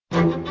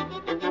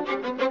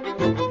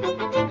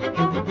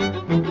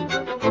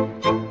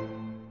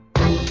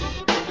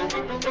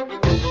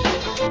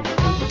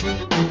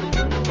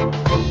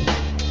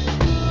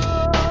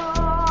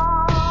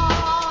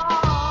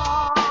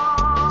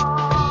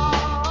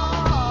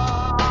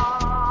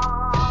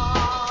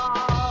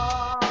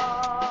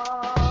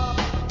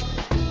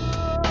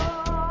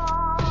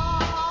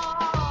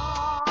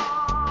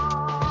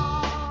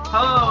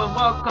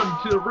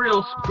the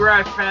Real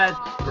Scratchpad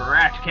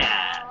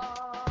Scratchcast.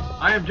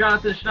 I am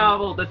Jonathan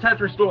Schnabel, the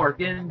Tetris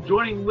Dork, and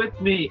joining with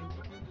me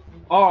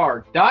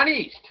are Don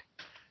East.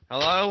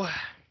 Hello.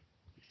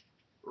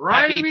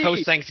 Ryan Happy Mead.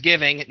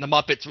 post-Thanksgiving. The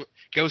Muppets.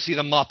 Go see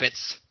the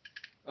Muppets.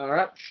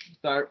 Alright,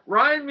 sorry.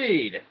 Ryan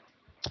Mead.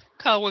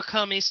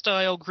 Kawakami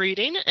style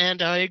greeting,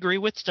 and I agree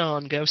with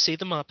Don. Go see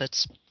the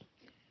Muppets.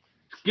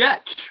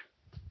 Sketch.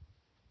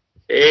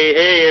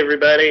 Hey,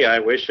 everybody. I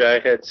wish I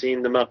had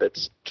seen the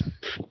Muppets.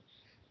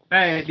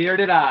 Hey, dear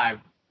did I.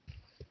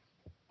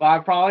 But I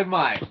probably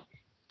might.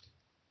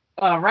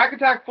 Rack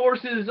Attack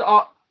Forces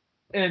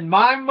in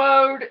mime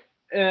mode,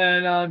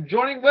 and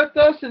joining with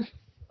us, since,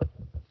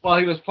 well,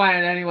 he was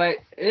playing anyway,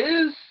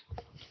 is,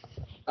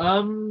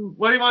 what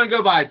do you want to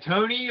go by,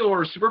 Tony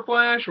or Super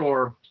Flash,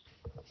 or?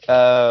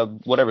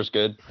 Whatever's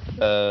good.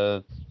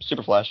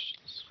 Super Flash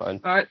is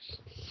fine. Alright,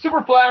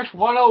 Super Flash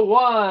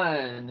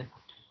 101.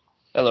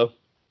 Hello.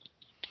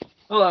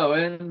 Hello,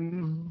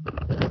 and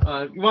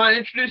you want to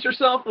introduce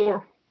yourself,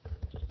 or?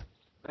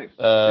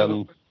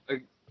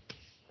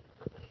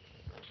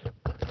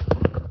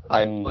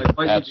 I'm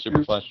at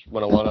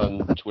SuperFlash101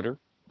 on Twitter.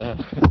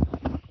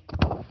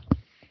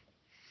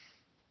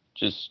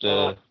 Just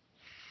a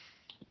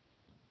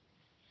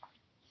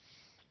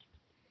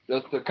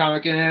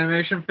comic and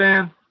animation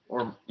fan,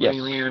 or yes.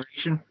 mainly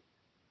animation?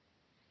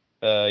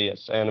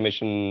 Yes,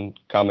 animation,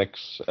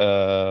 comics,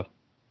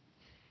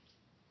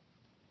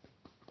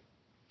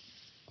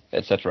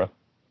 etc.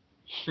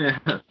 Yeah.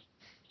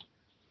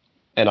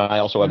 And I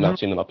also have not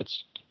seen the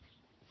Muppets.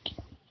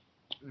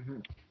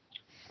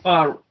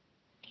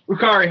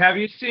 Rukari, have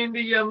you seen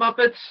the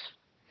Muppets?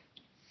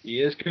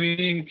 He is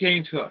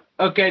communicating to us.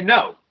 Okay,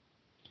 no.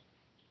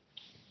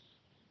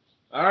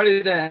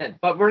 Alrighty then,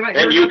 but we're not.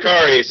 And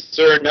Yukari,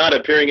 sir, not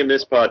appearing in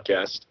this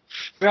podcast.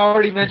 We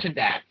already mentioned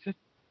that.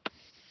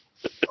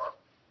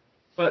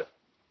 But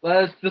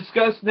let's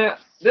discuss now.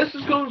 This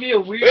is going to be a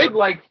weird,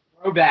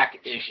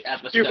 throwback-ish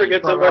episode. Did you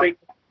forget somebody?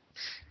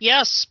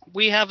 Yes,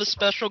 we have a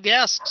special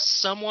guest,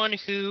 someone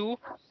who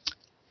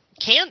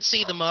can't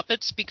see the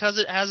Muppets because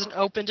it hasn't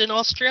opened in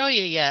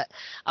Australia yet.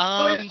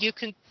 You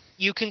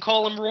can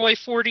call him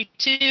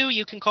Roy42.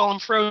 You can call him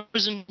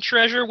Frozen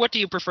Treasure. What do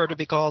you prefer to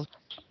be called?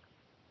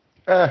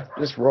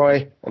 Just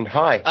Roy, and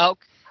hi. Oh, okay.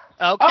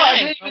 Oh, I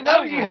didn't even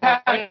know you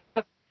had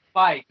a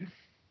fight.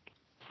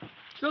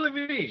 Silly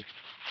me.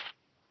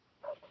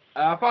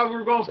 I thought we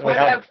were going to play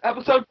that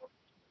episode.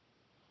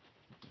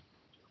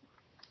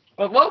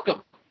 But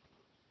welcome.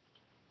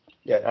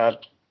 Yeah,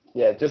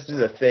 just as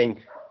a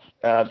thing,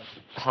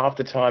 half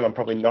the time I'm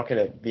probably not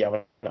going to be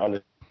able to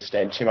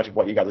understand too much of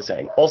what you guys are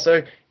saying.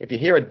 Also, if you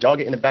hear a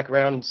dog in the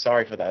background,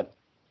 sorry for that.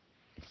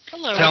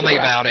 Hello. Tell me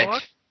about it.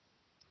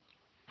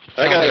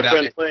 I got a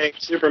friend playing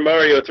Super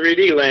Mario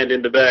 3D Land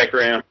in the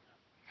background.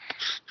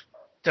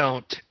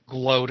 Don't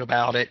gloat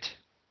about it.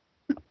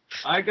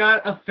 I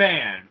got a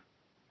fan.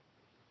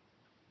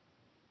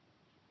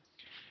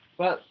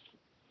 But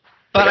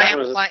I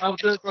have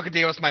to work a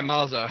deal with my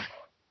mother.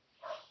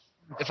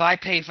 If I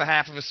pay for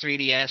half of a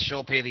 3DS,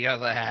 she'll pay the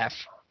other half.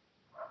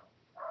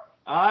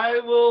 I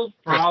will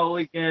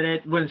probably get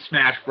it when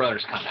Smash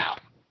Brothers come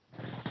out.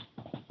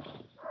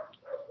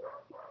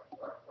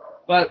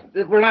 But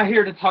we're not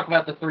here to talk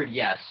about the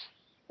 3DS.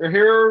 We're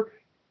here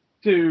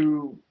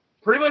to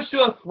pretty much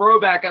do a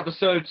throwback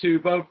episode to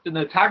both the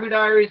Notaku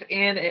Diaries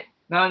and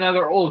not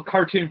another old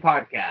cartoon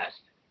podcast.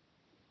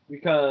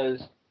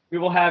 Because we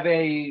will have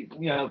a,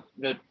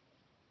 the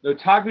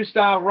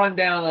Notaku-style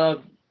rundown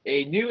of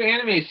a new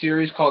anime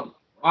series called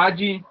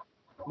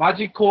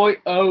Majikoi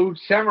O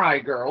Samurai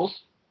Girls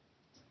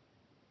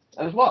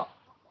as well.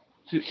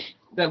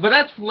 But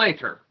that's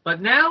later. But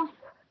now,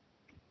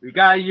 we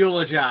gotta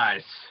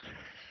eulogize.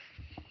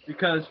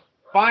 Because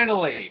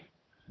finally,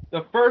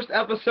 the first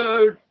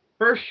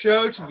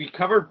show to be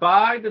covered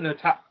by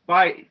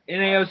by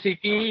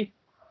NAOCP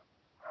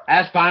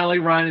has finally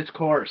run its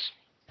course.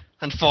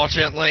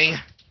 Unfortunately.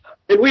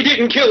 And we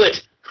didn't kill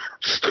it!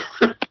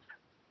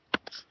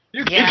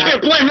 You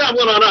can't blame that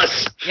one on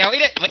us! Yeah, we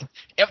didn't.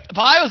 If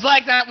I was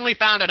like that when we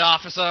found it,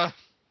 officer.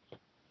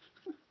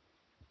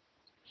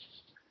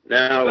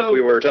 Now, if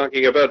we were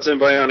talking about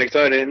Symbionic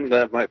Titan,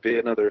 that might be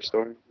another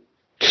story.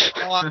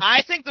 Well,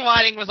 I think the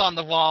writing was on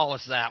the wall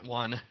with that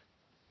one.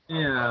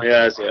 Yeah.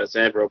 Yes,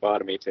 and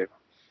Robotomy, too.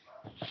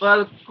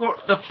 Well,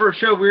 the first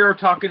show we were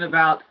talking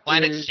about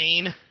Planet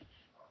Sheen.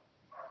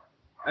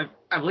 I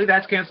believe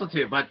that's canceled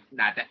too, but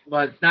not that.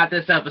 But it's not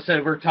this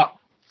episode. But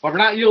we're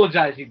not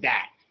eulogizing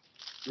that.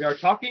 We are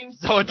talking.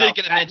 So it did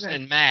get a mention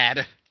in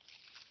Mad.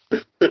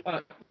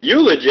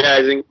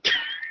 Eulogizing.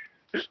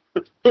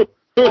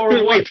 Or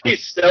would we be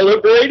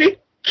celebrating?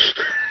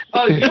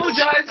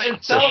 Eulogize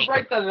and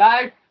celebrate the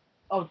life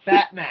of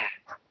Batman,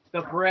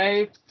 the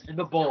Brave and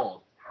the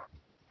Bold,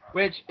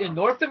 which in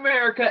North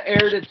America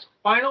aired its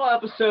final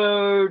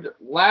episode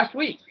last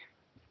week,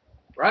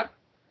 right?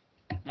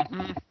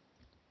 Mm-hmm.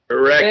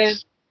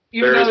 Correct.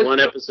 There is one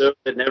episode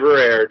that never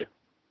aired.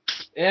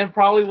 And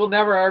probably will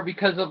never air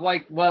because of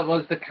what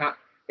was it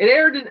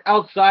aired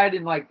outside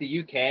in the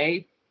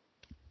UK,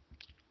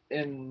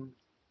 in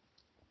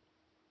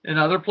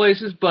other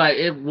places, but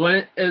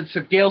it's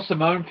a Gail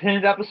Simone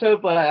pinned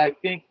episode, but I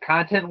think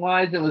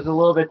content-wise it was a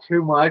little bit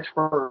too much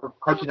for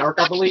Cartoon Network,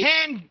 I believe.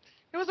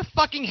 It was a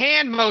fucking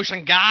hand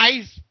motion,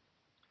 guys!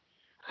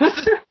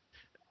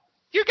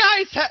 You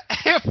guys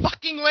have a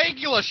fucking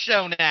regular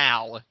show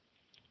now!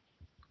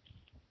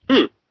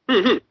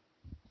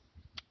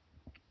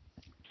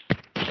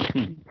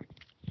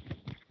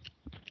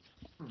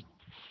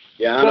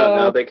 Yeah, I don't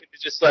know. They could have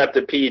just slapped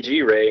a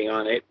PG rating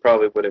on it.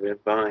 Probably would have been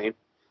fine.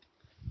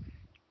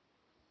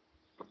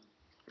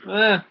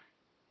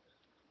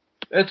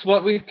 It's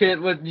what we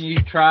get when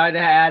you try to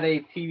add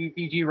a TV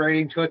PG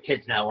rating to a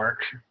kids network.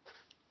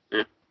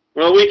 Yeah.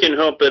 Well, we can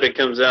hope that it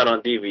comes out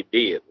on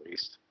DVD at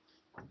least.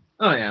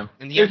 Oh yeah.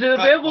 Is it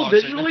available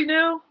digitally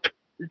now?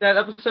 Is that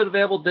episode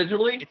available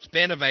digitally? It's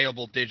been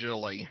available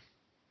digitally.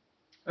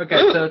 Okay,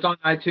 so it's on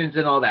iTunes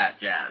and all that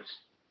jazz.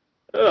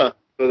 So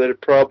then it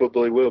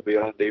probably will be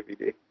on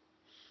DVD.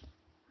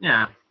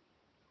 Yeah.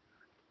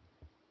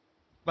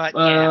 But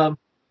yeah,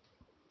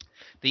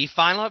 the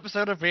final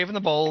episode of Brave and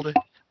the Bold,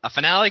 a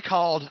finale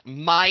called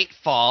Might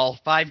Fall.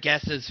 5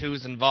 guesses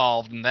who's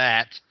involved in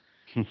that.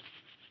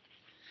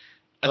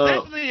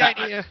 Essentially, the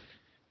idea,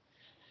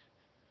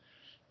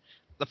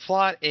 the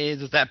plot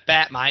is that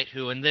Batmite,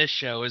 who in this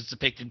show is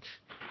depicted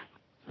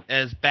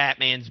as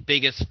Batman's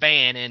biggest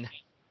fan and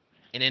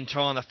in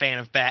turn a fan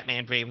of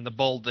Batman Brave and the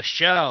Bold, the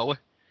show,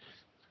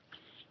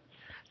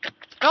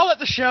 felt that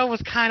the show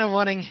was kind of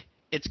running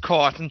its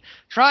course and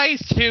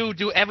tries to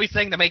do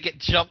everything to make it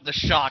jump the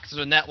shark so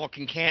the network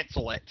can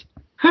cancel it.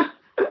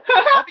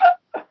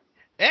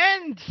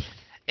 and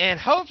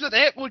hopes that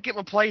it would get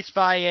replaced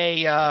by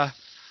a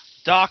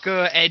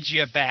darker,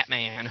 edgier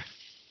Batman.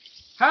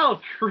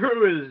 How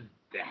true is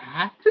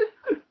that?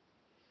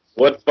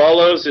 What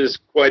follows is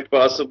quite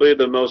possibly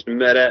the most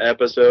meta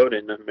episode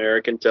in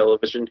American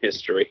television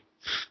history.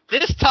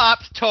 This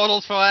tops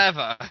Totals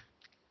Forever.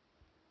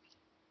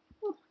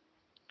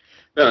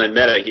 Well, in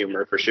meta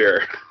humor, for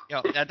sure.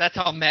 That's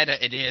how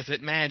meta it is.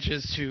 It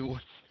manages to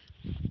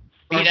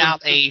beat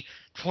out a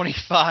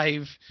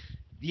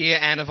 25-year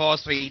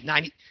anniversary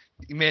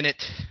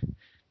 90-minute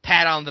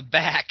pat on the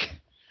back.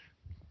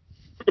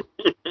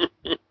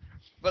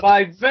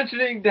 By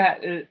mentioning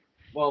that,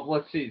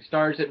 let's see,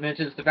 Stars, it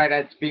mentions the fact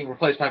that it's being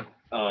replaced by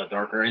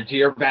darker,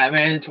 edgier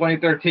Batman in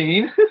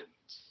 2013.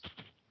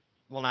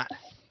 Well, not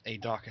a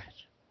darker.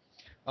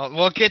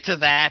 We'll get to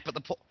that, but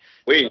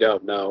we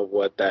don't know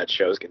what that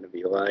show's going to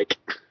be like.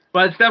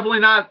 But it's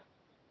definitely not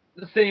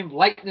the same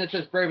likeness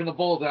as Brave and the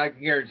Bold, I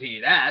can guarantee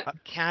you that.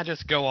 Can I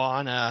just go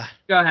on?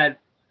 Go ahead.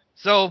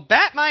 So,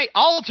 Batmite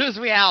alters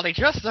reality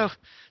just so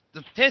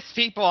to piss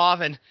people off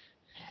and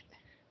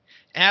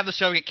have the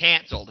show get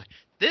canceled.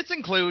 This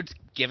includes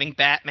giving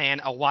Batman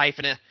a wife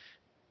and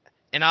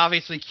an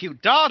obviously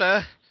cute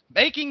daughter,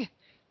 making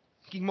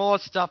more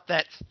stuff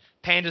that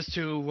panders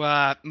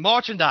to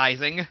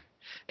merchandising,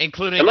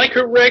 including... Am I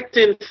correct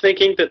in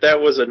thinking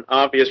that was an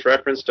obvious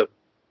reference to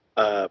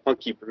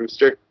Punky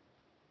Brewster?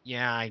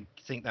 Yeah, I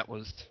think that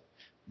was...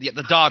 The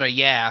daughter,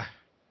 yeah.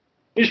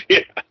 Yeah.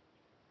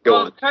 Go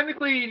on.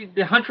 Technically,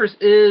 the Huntress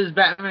is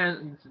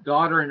Batman's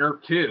daughter in Earth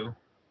 2.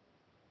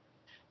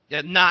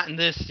 Yeah, not in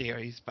this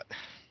series, but...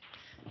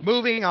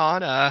 Moving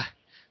on,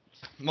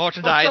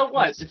 merchandise,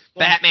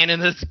 Batman in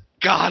this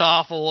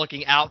god-awful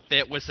looking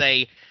outfit with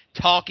a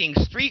talking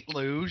street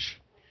luge.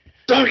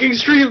 Talking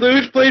street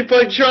luge played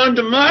by John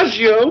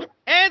DiMaggio.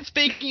 And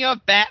speaking of,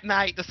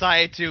 Batmite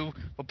decided to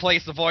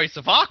replace the voice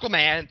of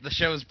Aquaman, the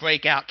show's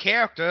breakout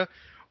character,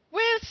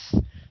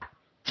 with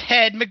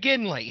Ted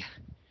McGinley.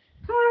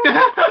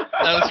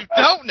 Those who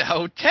don't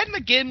know, Ted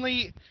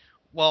McGinley,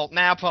 well,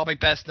 now probably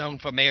best known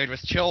for Married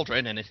with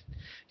Children and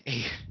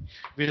a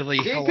really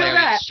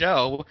hilarious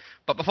show.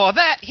 But before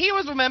that, he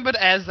was remembered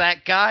as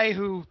that guy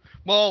who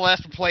more or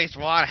less replaced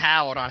Ron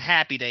Howard on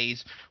Happy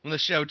Days when the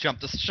show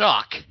jumped the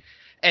shark.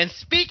 And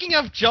speaking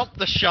of Jump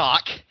the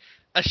Shark,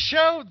 a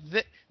show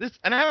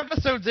an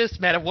episode this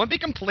meta wouldn't be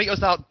complete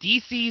without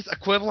DC's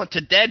equivalent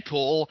to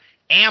Deadpool,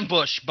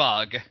 Ambush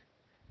Bug.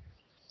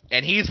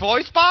 And he's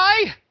voiced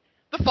by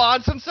the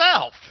Fonz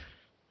himself.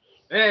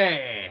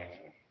 Hey.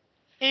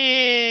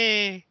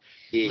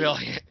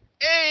 Brilliant.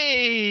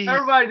 Hey!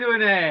 Everybody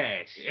doing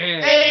A.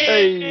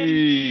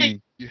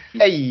 Hey!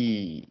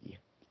 Hey!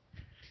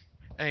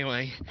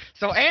 Anyway,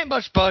 so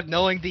Ambush Bug,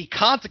 knowing the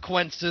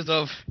consequences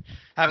of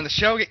having the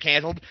show get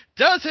canceled,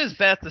 does his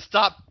best to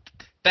stop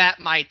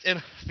Batmite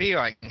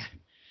interfering.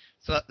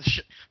 So that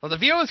the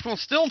viewers will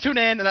still tune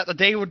in and that the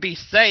day would be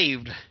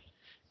saved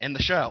in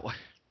the show.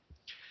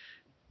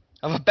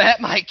 But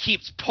Batmite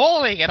keeps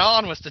pulling it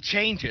on with the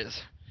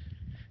changes,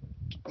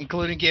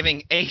 including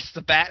giving Ace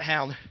the Bat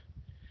Hound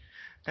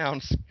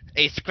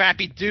a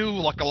Scrappy-Doo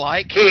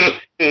look-alike,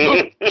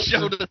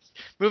 showed us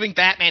moving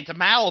Batman to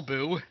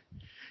Malibu,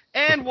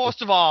 and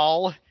worst of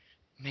all,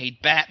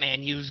 made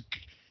Batman use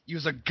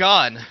a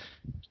gun.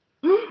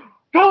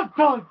 Dun,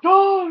 dun,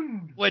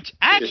 dun! Which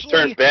actually... Just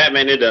turned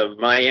Batman into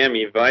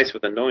Miami Vice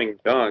with annoying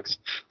dogs.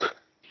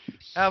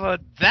 That was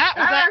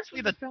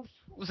actually the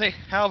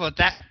however,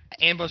 that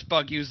ambush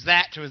bug used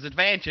that to his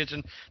advantage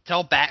and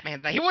tell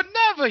Batman that he would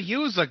never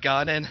use a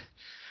gun and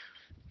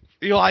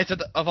realize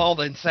of all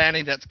the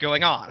insanity that's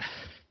going on.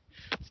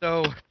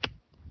 So,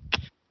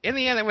 in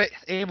the end, they were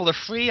able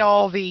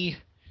to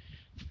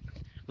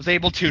was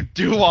able to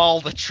do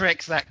all the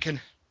tricks that can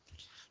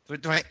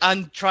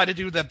try to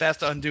do their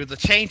best to undo the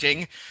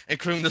changing,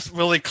 including this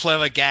really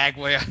clever gag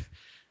where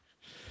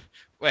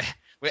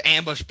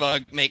Ambush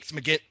Bug makes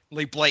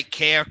McGinley Blake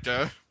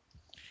character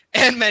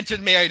and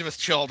mentioned married with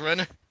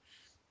children.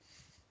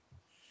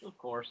 Of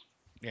course.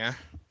 Yeah.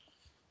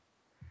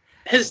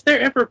 Has there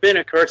ever been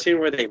a cartoon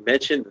where they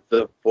mentioned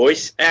the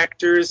voice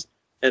actors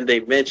and they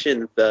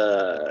mentioned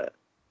the...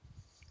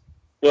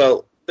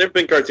 Well, there have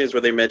been cartoons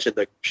where they mentioned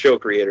the show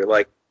creator,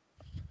 like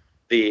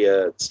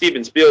the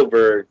Steven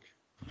Spielberg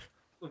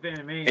With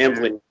Animaniacs.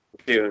 Amblin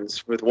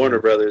cartoons with Warner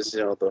Brothers,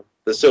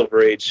 the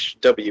Silver Age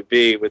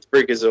WB with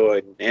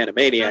Freakazoid and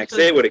Animaniacs. Simpsons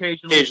They would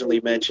occasionally-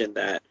 occasionally mention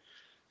that.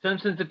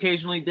 Simpsons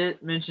occasionally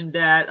did mention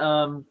that.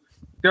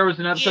 There was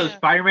an episode of Yeah.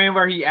 Spider-Man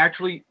where he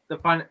actually the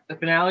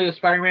finale of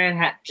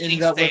Spider-Man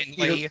ended up with Stan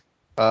Peter. Lee.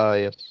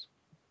 Yes.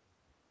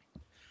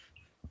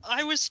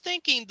 I was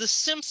thinking the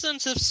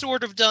Simpsons have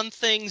sort of done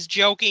things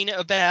joking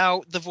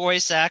about the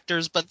voice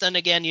actors, but then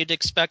again, you'd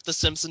expect the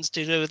Simpsons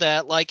to do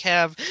that, like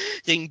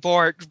having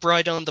Bart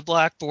write on the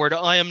blackboard,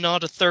 "I am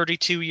not a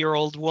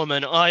 32-year-old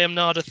woman. I am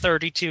not a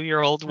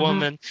 32-year-old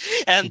woman."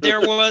 And there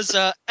was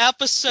a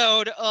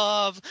episode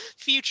of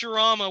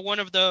Futurama, one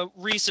of the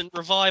recent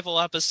revival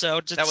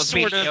episodes. That was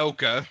sort of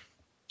mediocre.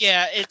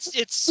 yeah,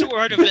 it's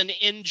sort of an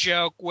in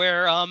joke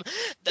where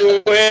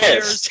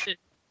West.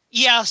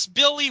 Yes,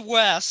 Billy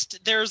West.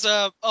 There's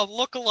a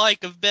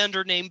lookalike of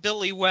Bender named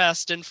Billy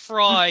West, and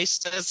Fry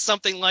says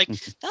something like,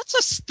 "That's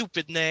a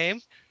stupid name."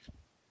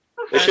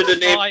 They should have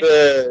named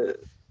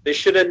They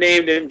should have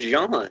named him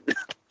John.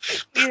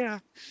 Yeah.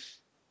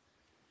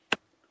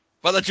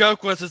 Well, the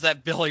joke was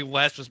that Billy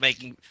West was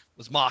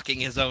mocking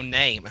his own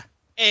name.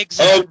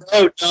 Exactly.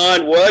 Oh no,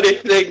 John! What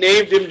if they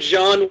named him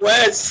John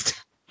West?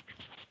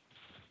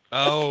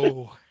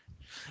 Oh.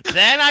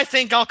 Then I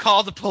think I'll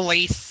call the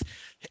police.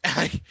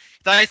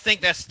 I think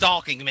they're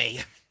stalking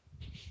me.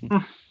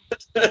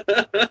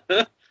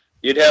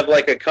 You'd have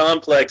like a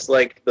complex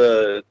like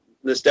the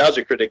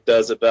Nostalgia Critic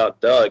does about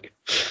Doug.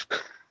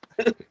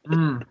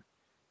 Mm.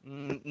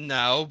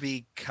 No,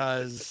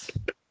 because...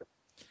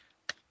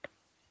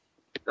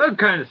 That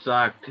kind of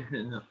sucked.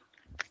 No,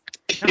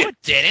 it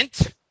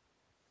didn't.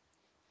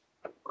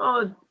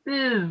 Well, it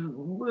is.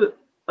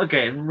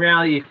 Okay, in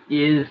reality, it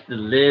is a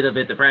little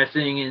bit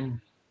depressing, and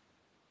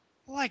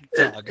I like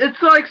Doug.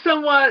 it's like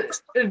somewhat.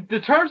 In the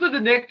terms of the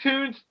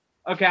Nicktoons,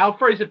 okay, I'll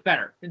phrase it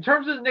better. In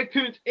terms of the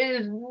Nicktoons,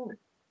 it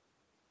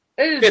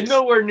is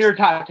nowhere near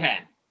top 10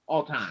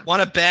 all time.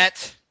 Want to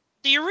bet?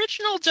 The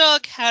original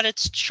Doug had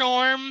its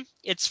charm.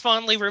 It's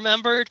fondly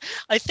remembered.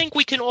 I think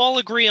we can all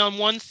agree on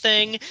one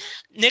thing.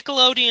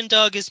 Nickelodeon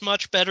Doug is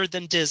much better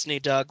than Disney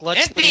Doug.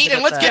 Let's leave Indeed, it and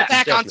at let's that. get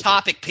back on Definitely.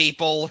 topic,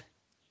 people.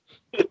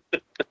 How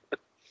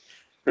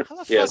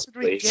the Yes, fuck did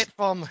we please. get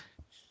from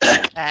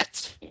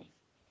that?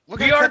 We're We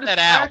gonna are cut that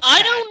out.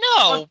 I don't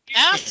know. Fuck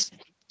Ask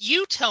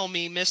you tell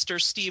me,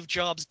 Mr. Steve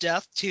Jobs'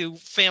 death to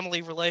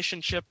family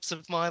relationships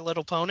of My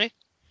Little Pony.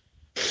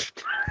 6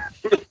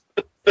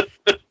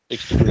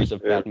 degrees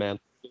of Yeah. Batman.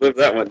 Live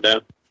that one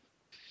down.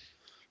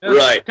 Yeah,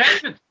 Right.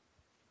 tangents.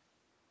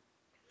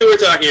 We were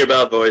talking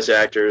about voice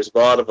actors,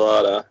 blah blah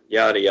blah,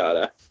 yada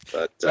yada.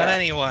 But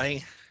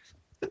Anyway,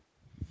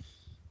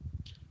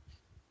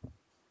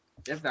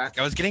 If that.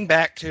 I was getting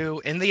back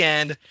to, in the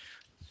end,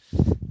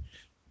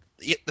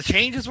 the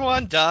changes were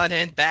undone,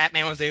 and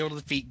Batman was able to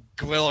defeat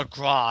Gorilla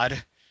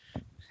Grodd,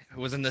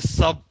 who was in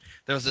the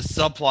there was a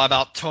subplot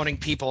about turning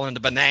people into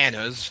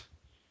bananas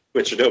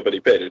which nobody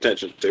paid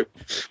attention to.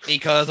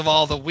 because of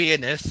all the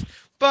weirdness.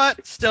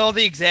 But still,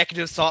 the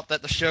executives thought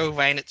that the show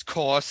ran its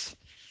course,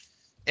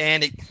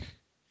 and it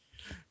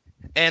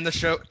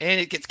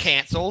gets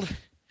canceled.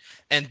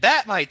 And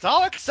Batmite's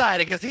all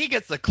excited because he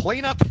gets to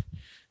clean up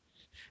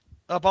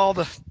all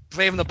the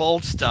Brave and the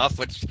Bold stuff,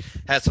 which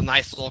has some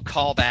nice little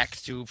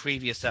callbacks to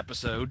previous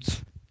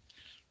episodes.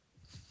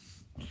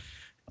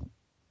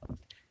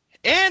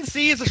 And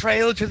sees the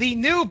trailer to the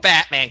new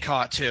Batman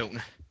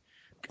cartoon.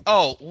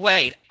 Oh,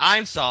 wait,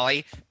 I'm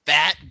sorry,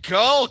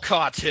 Batgirl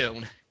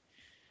cartoon.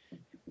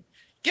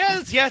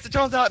 Yes, it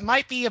turns out it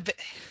might be a bit...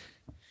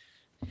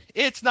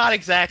 It's not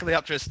exactly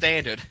up to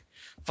standard.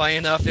 Funny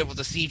enough, it was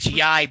a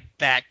CGI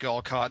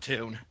Batgirl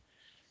cartoon.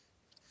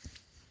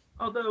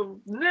 Although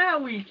now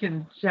we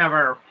can have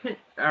our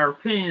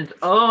opinions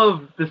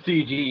of the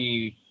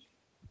CG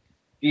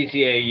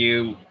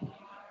DCAU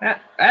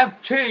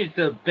have changed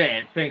a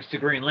bit thanks to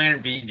Green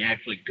Lantern being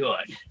actually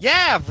good.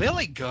 Yeah,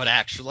 really good,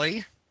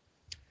 actually.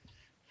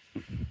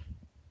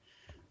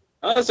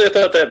 Honestly, I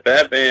thought that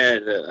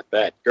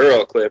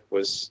Batgirl clip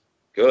was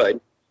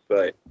good,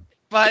 but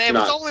But it's it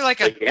was not only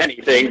like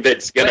anything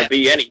that's gonna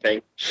be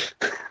anything.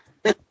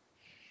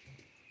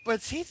 But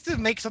it seems to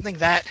make something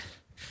that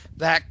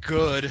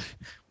good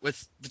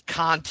with the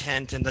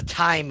content and the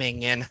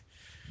timing and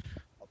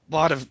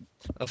lot of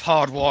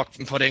hard work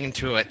been putting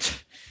into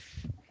it.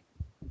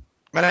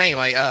 But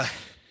anyway, They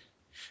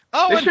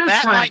and should've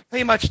Batman tried-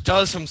 pretty much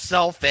does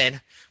himself in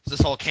with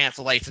this whole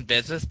cancellation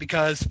business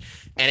because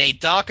in a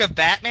darker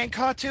Batman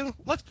cartoon,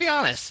 let's be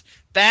honest,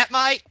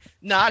 Batmite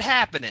not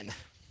happening.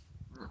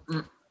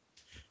 Mm.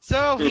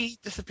 So he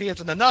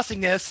disappears into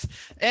nothingness,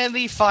 and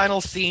the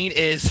final scene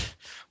is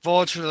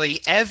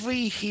virtually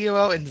every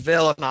hero and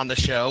villain on the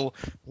show,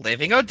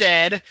 living or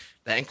dead.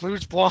 That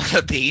includes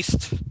Blonde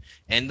Beast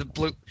and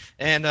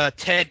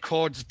Ted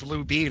Kord's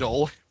Blue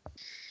Beetle.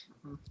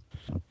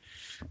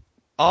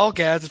 All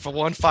gathered for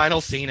one final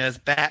scene as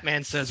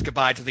Batman says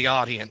goodbye to the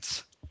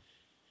audience.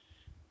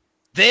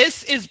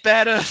 This is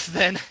better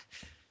than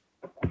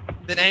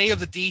any of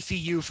the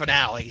DCU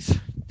finales.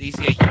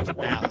 DCAU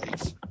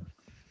finales.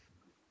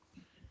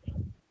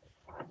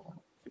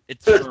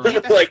 It's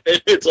Like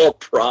it's all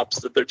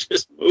props that they're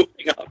just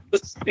moving off the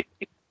scene.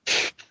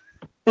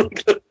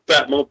 The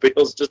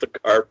Batmobile's just a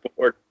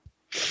cardboard.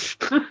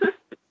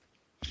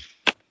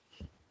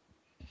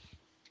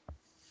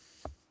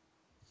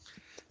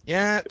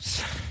 yeah.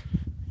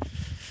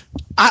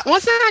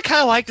 One thing I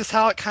kind of liked is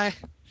how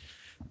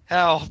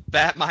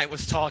Batmite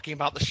was talking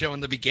about the show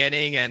in the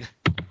beginning and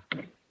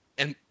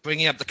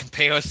bringing up the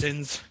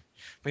comparisons,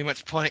 pretty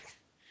much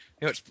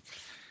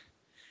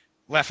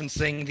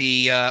referencing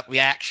the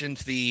reaction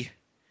to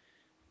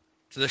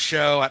the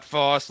show at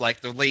first,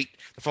 like the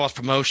first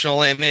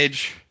promotional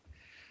image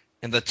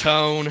and the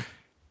tone,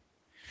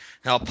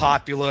 how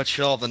popular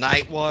Chill of the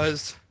Night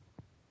was.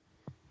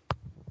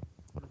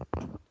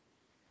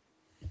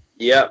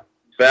 Yep,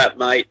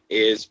 Batmite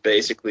is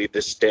basically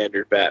the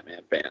standard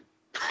Batman fan.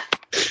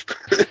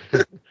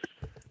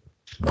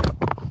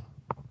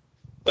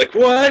 Like,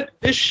 what?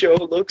 This show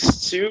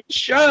looks too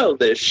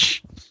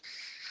childish.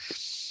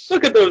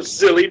 Look at those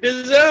silly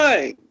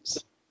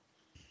designs.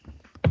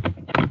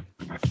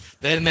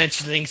 Then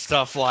mentioning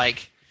stuff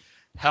like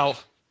how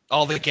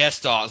all the guest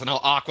stars and how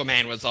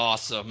Aquaman was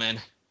awesome and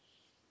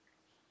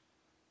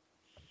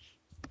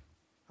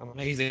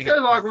amazing. Because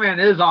Aquaman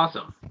is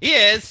awesome. He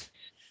is.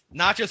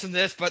 Not just in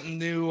this, but in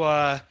the new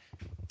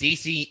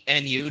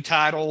DCNU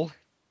title.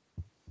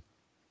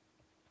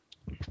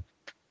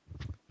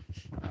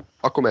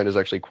 Aquaman is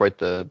actually quite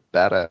the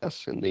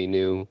badass in the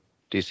new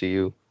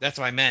DCU. That's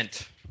what I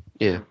meant.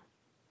 Yeah.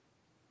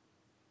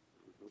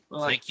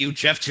 Thank you,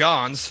 Jeff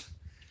Johns.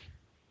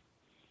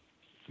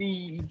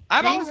 The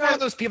I'm thing always one of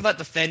those people that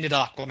defended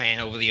Aquaman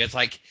over the years.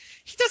 Like,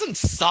 he doesn't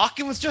suck.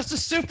 It was just the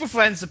Super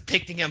Friends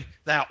depicting him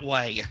that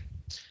way.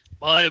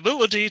 My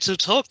ability to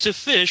talk to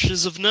fish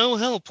is of no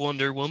help,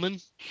 Wonder Woman.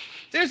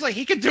 Seriously,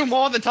 he can do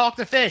more than talk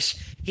to fish.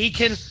 He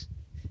can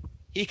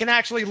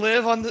actually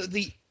live on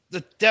the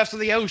depths of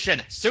the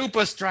ocean.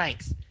 Super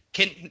strength.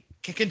 Can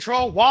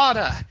control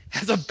water.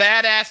 Has a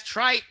badass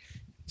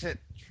Trident.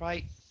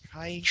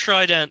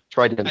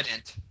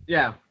 trident.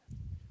 Yeah.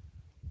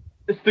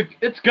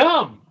 It's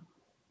gum.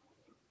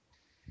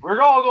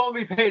 We're all going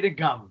to be paid in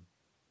gum.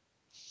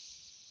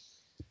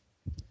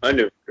 I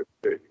knew.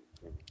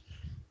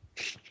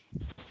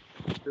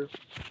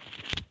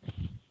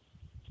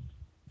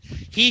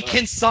 He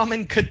can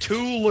summon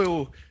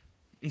Cthulhu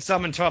in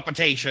some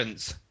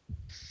interpretations.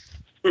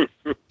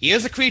 He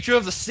is a creature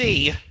of the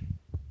sea.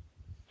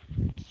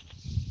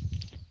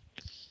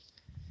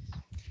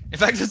 In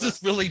fact, there's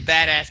this really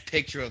badass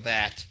picture of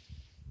that.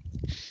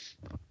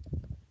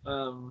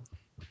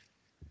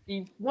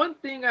 The one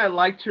thing I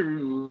like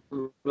to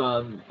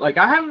like,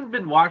 I haven't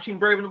been watching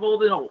Brave and the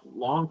Bold in a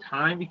long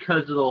time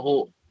because of the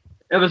whole.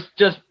 It was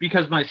just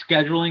because my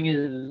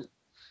scheduling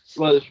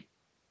was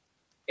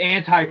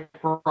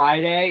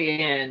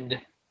anti-Friday and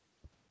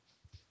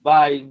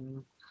by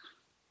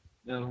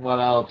what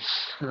else?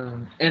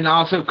 And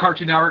also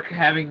Cartoon Network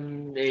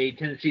having a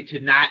tendency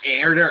to not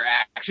air their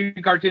action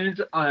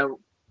cartoons on a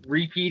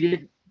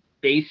repeated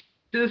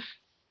basis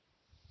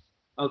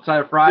outside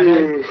of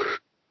Friday.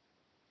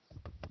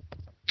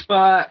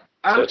 But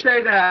I would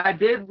say that I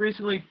did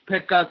recently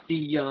pick up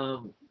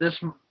the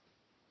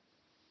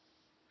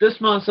this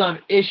month's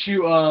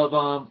issue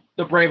of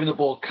the Brave and the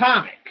Bold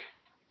comic,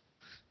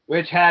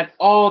 which had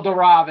all the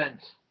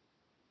Robins.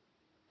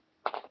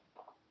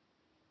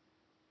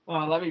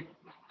 Let me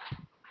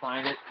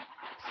find it.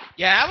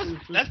 Yeah,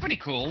 that's pretty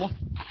cool.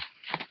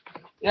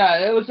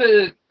 Yeah, it was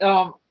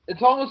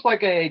it's almost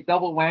like a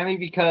double whammy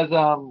because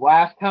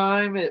last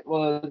time it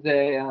was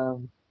a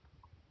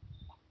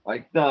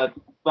like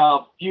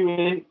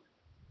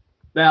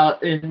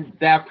in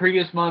that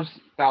previous month,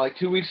 about like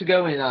 2 weeks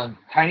ago in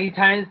Tiny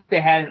Titans, they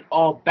had an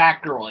all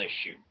Batgirl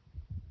issue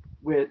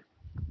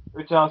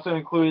which also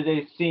included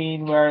a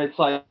scene where it's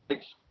like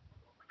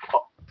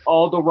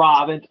all the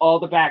Robins, all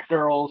the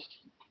Batgirls.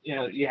 You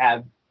know, you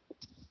have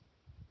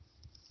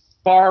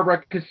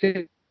Barbara,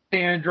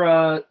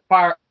 Cassandra,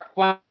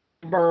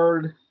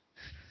 Firebird,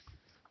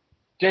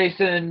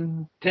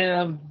 Jason,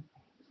 Tim,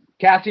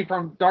 Cassie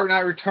from Dark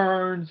Knight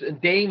Returns,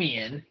 and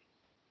Damian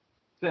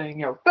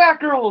saying,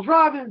 Batgirls,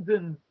 Robins,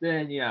 and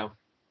then, you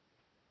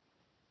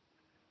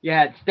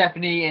had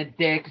Stephanie and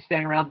Dick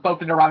standing around,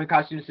 both in their Robin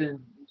costumes,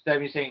 and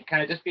instead of saying,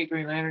 "Can I just be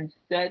Green Lantern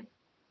instead?"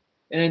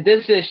 And in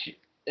this issue,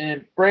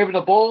 in Brave and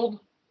the Bold,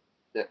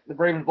 the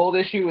Brave and the Bold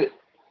issue,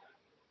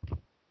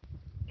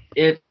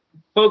 it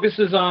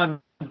focuses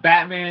on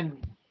Batman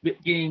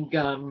getting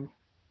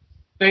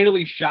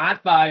fatally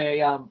shot by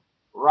a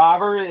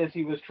robber as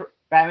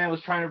Batman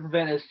was trying to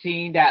prevent a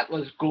scene that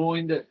was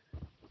going to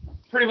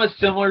pretty much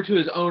similar to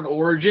his own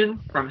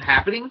origin from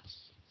happening.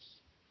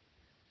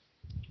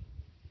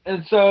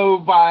 And so,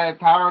 by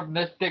power of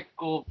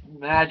mystical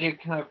magic,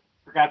 I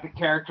forgot the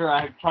character.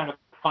 I'm trying to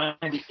find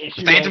the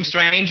issue. Phantom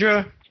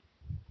Stranger?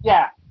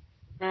 Yeah,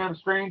 Phantom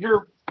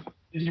Stranger.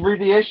 Did you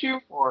read the issue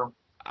or?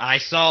 I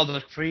saw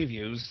the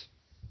previews.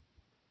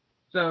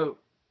 So,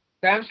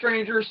 Phantom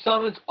Stranger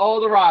summons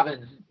all the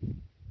Robins.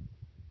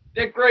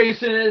 Dick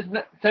Grayson in his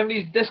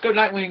 70s Disco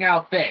Nightwing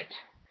outfit.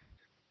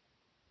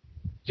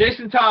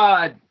 Jason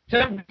Todd,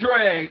 Tim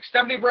Drake,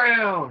 Stephanie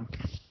Brown,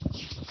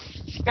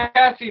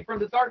 Cassie from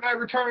the Dark Knight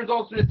Returns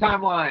alternate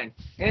timeline,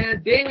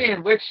 and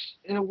Damian, which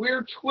in a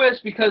weird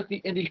twist because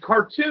in the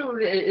cartoon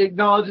it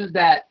acknowledges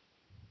that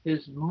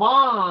his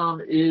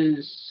mom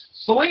is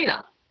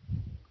Selena,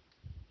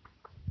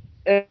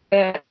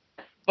 but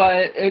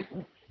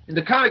in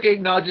the comic it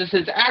acknowledges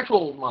his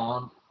actual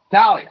mom,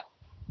 Talia.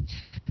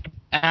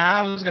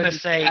 I was going to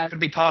say it could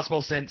be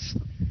possible since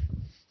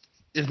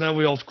there's no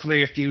real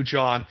clear future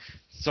on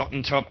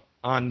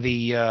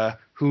the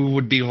who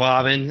would be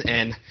Robin,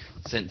 and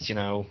since,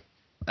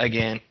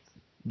 again,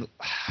 and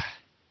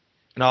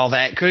all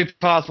that, could it be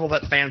possible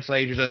that Phantom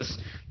Stranger just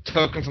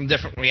took them from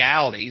different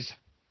realities?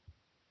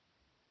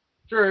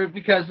 True,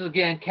 because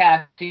again,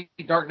 Cassie,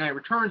 Dark Knight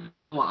Returns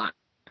line.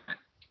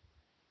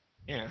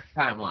 Yeah.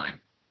 Timeline.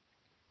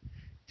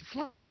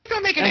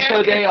 Don't make an And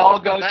so they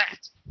all go. That.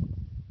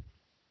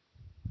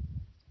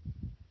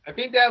 I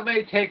think that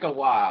may take a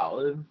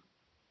while.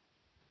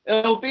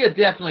 It'll be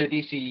definitely a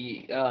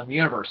DC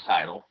Universe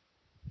title.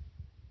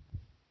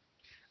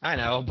 I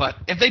know, but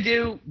if they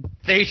do,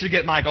 they should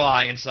get Michael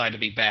Ironside to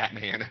be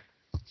Batman.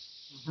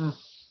 Mm-hmm.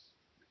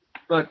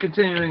 But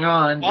continuing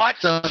on, Watch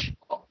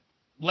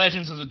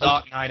Legends of the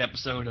Dark Knight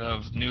episode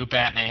of New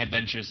Batman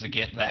Adventures to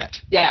get that.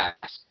 Yes.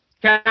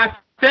 Can I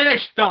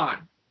finish,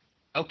 Don?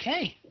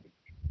 Okay.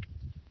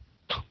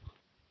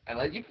 I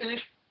let you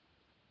finish.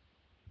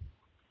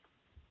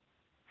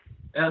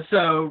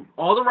 So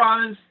all the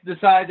Robins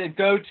decide to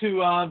go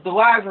to the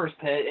Lazarus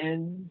Pit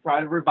and try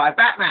to revive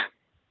Batman.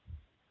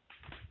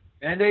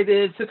 And they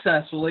did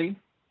successfully.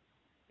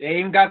 They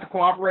even got the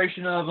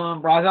cooperation of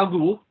Ra's al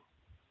Ghul,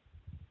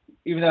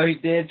 even though he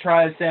did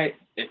try to say,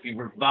 if you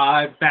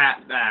revive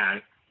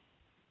Batman,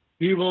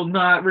 he will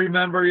not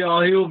remember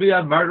y'all. He will be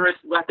a murderous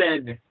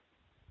weapon.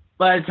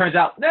 But it turns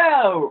out,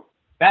 no,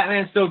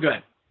 Batman's still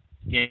good.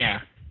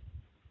 Yeah.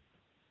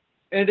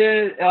 And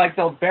then, like,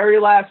 the very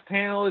last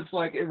panel, it's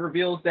like it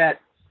reveals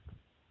that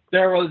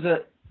there was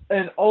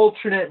an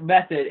alternate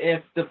method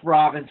if the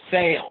Robins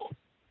failed.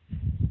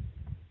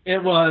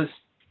 It was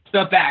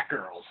the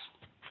Batgirls.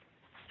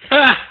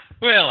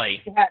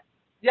 Really?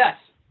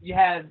 You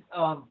had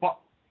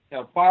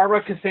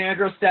Barbara,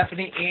 Cassandra,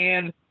 Stephanie,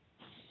 and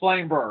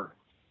Flamebird.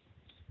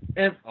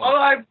 And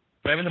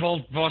Raven the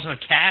Bold version of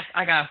Cat?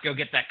 I gotta go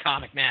get that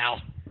comic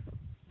now.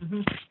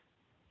 Mm-hmm.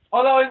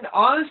 Although, in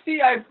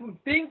honesty, I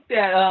think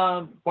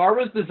that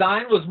Barbara's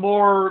design was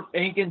more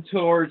anchored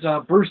towards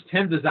Bruce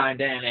Timm design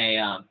than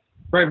a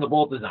Brave and the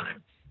Bold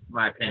design, in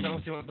my opinion. I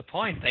don't see what the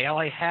point. They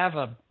only have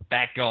a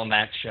Batgirl on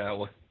that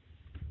show.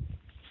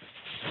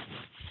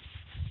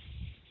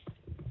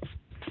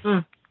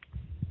 I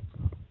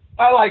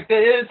like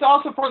that. It's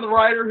also from the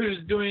writer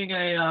who's doing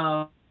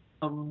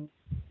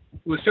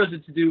was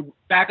chosen to do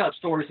backup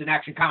stories in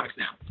Action Comics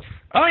now.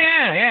 Oh,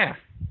 yeah.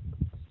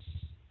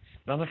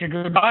 Sounds like a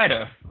good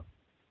writer.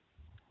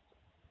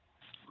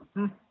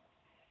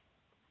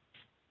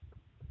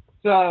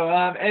 So,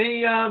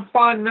 any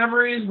fond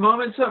memories,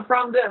 moments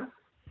from them?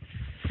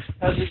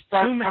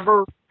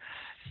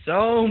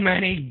 So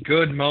many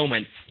good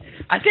moments.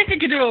 I think I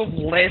could do a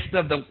list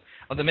of the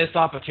missed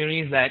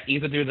opportunities that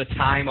either due to the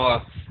time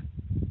or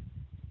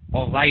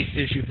rights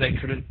issues they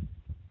couldn't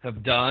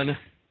have done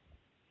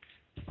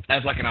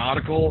as like an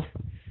article.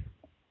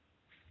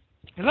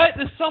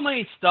 There's so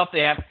many stuff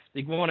they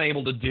weren't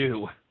able to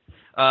do.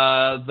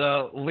 What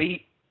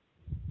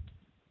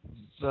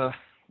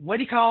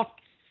do you call it?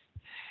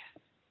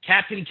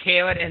 Captain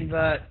Carrot and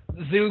the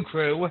Zoo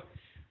Crew.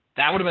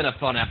 That would have been a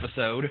fun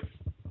episode.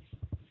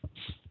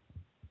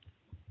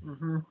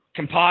 Mm-hmm.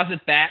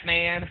 Composite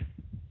Batman.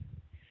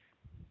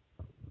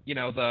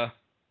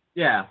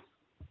 Yeah.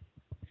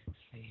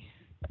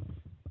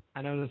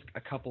 I know there's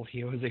a couple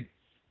heroes they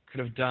could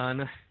have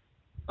done.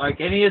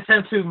 Like any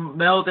attempt to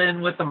meld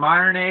in with the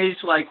modern age,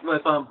 like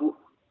with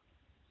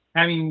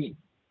having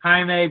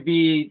Jaime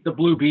be the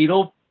Blue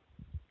Beetle.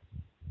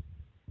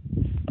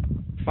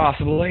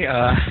 Possibly.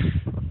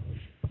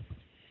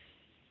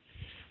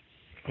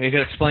 We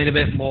could explain a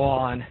bit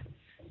more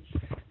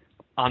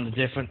on the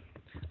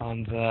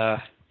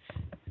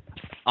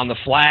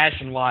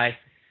Flash and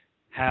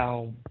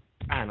how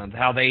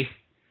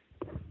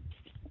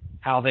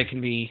they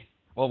can be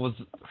what was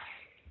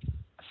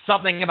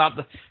something about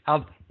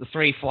how the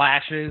three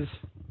Flashes,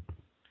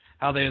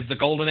 how there's the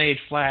Golden Age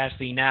Flash,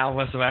 the now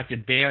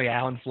resurrected Barry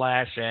Allen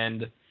Flash,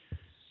 and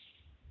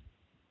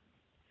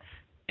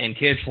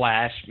Kid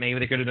Flash. Maybe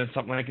they could have done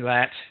something like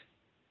that.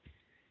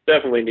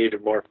 Definitely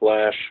needed more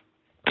Flash.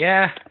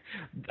 Yeah,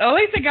 at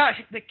least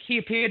he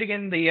appeared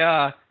again in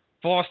the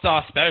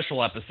 4-star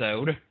special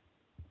episode,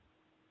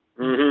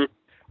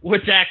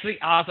 which actually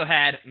also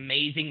had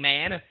Amazing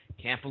Man.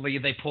 Can't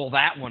believe they pulled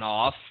that one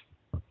off.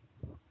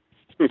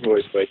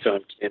 Voiced by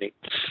Tom Kenny.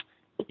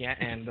 Yeah,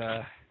 and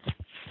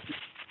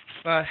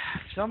but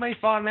so many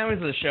fond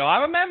memories of the show.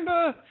 I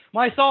remember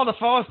when I saw the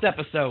first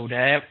episode,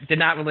 it did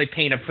not really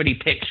paint a pretty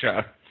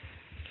picture.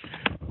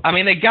 I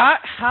mean, they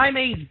got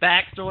Jaime's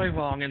backstory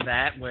wrong in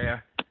that,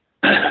 where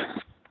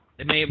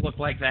it made it look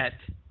like that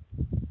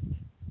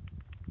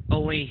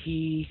only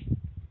he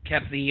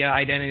kept the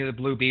identity of the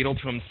Blue Beetle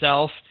to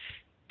himself.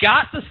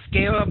 Got the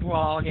Scarab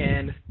wrong,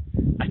 and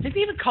I think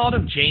they even called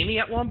him Jamie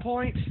at one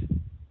point.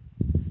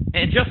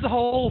 And just the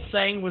whole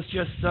thing was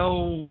just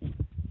so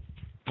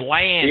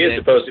bland. He is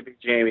supposed to be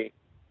Jamie.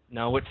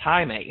 No, it's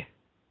Jaime.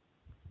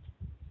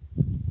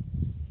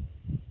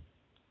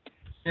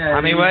 Yeah,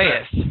 Jaime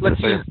Reyes.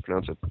 Let's Say it,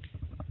 pronounce it.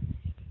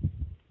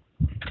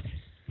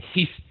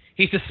 He's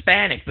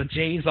Hispanic. The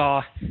J's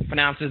are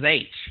pronounced as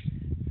H.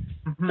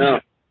 No,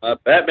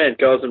 Batman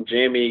calls him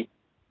Jamie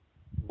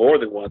more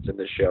than once in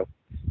this show.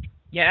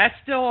 Yeah, that's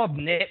still a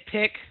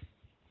nitpick.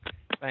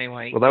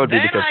 Anyway. Well, that would be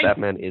then because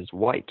Batman is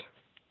white.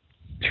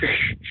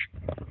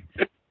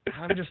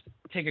 I'm just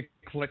take a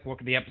quick look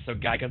at the episode,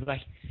 guy, because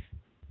I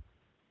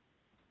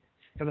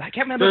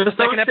can't remember the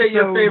second don't say episode.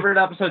 your favorite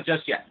episode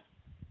just yet.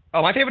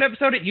 Oh, my favorite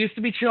episode, it used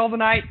to be Chill of the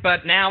Night,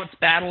 but now it's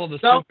Battle of the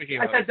Don't.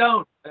 Superheroes. I said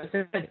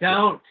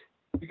don't.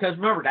 Because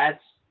remember,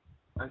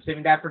 I'm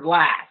saving that for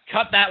last.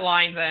 Cut that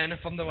line then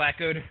from the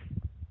record.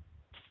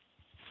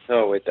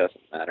 Oh, it doesn't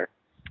matter.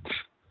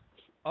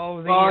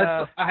 Oh,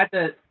 Well, I had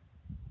to.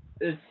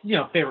 It's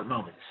favorite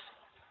moments,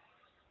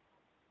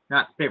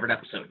 not favorite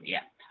episode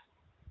yet.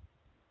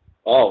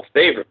 Oh,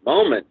 favorite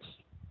moments.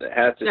 It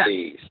has to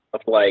be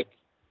stuff like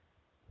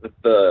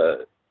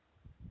the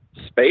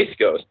Space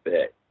Ghost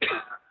bit.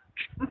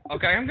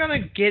 Okay, I'm gonna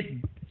get.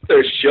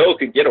 The show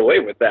could get away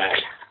with that.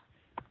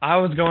 I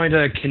was going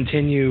to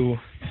continue,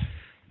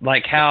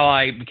 like how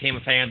I became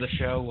a fan of the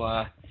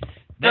show.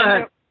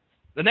 Then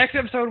the next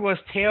episode was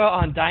Terror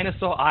on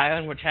Dinosaur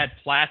Island, which had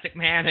Plastic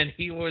Man, and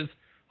he was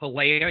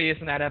hilarious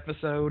in that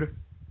episode.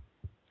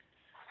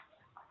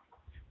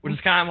 Which is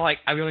kind of like,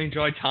 I really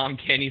enjoyed Tom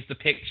Kenny's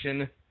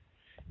depiction,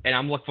 and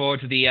I'm looking forward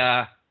to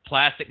the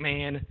Plastic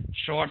Man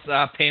shorts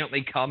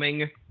apparently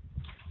coming in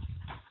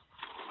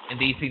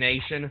DC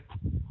Nation.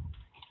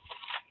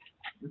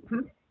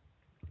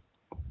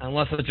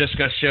 Unless it's just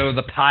going to show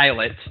the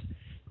pilot,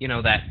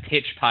 that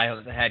pitch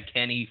pilot that had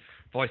Kenny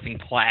voicing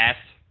Class.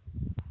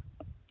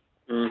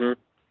 But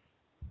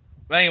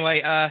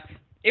anyway,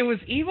 it was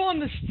Evil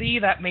in the Sea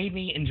that made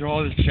me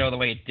enjoy the show the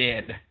way it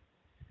did.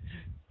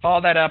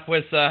 Follow that up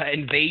with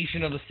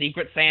Invasion of the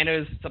Secret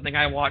Santas, something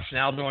I watch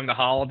now during the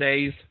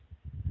holidays.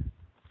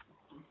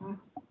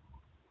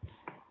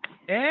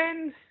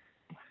 And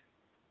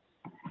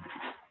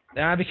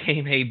then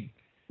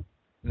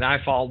I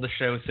followed the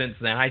show since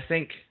then. I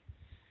think,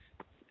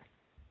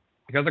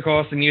 because of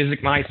course the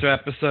Music Meister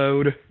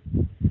episode,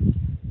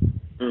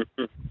 the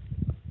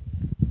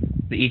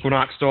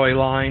Equinox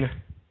storyline.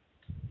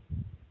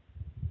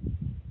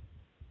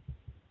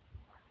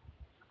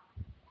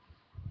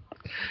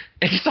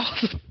 It's all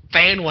the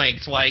fan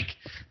links, like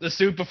the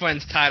Super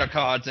Friends title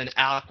cards and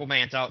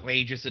Aquaman's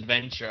Outrageous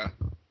Adventure.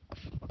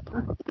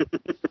 I'm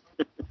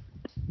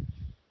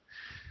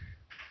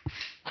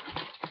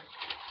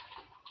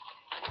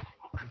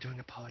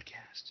doing a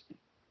podcast.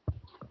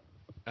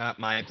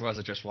 My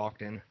brother just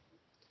walked in.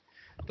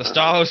 The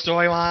Starro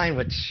storyline,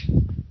 which...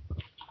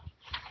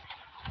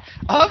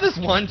 I love this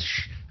one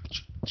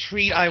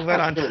tweet I read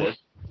on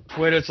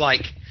Twitter. It's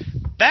like,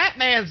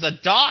 Batman's a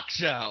dark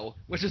show,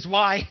 which is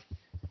why...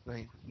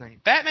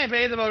 Batman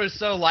Bay the Motor is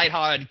so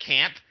lighthearted and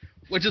camp,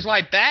 which is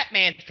why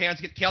Batman's parents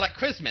get killed at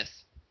Christmas.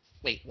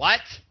 Wait, what?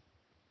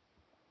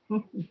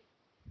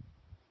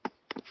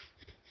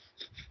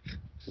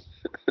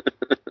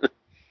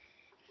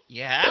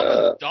 Yeah, that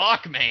was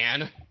dark,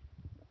 man.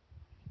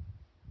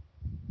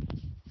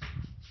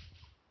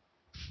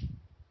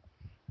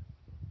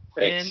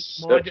 And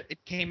it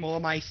came more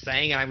of my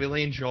saying, and I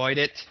really enjoyed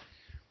it.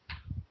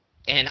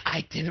 And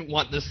I didn't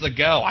want this to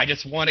go. I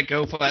just want to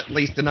go for at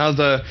least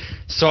another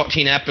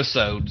 13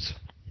 episodes.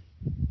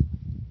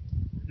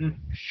 And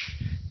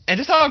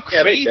just how crazy...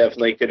 Yeah, they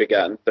definitely could have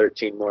gotten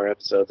 13 more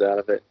episodes out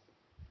of it.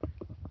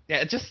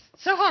 Yeah, just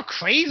so how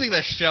crazy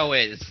this show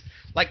is.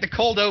 Like the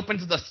cold open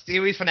to the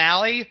series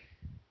finale,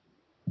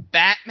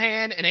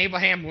 Batman and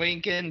Abraham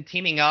Lincoln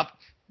teaming up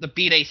to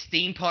beat a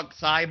steampunk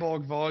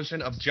cyborg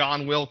version of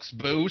John Wilkes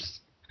Booth.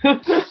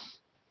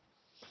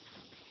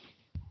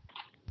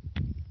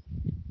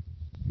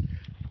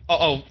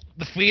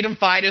 The Freedom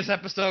Fighters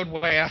episode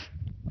where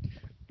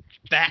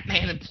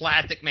Batman and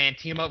Plastic Man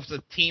team up with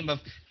a team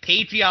of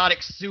patriotic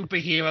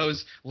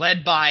superheroes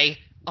led by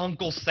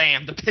Uncle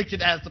Sam,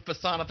 depicted as the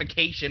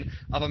personification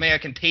of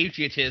American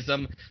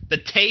patriotism, to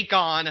take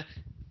on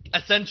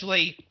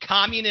essentially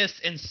communists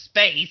in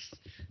space.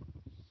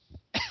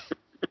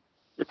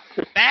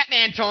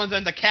 Batman turns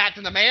into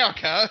Captain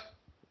America.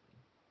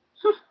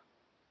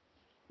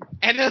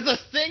 And there's a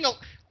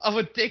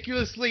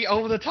ridiculously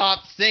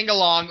over-the-top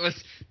sing-along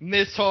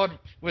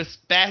with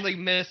badly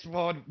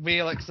misread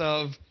lyrics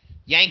of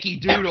Yankee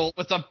Doodle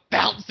with a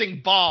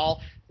bouncing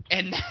ball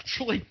and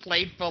naturally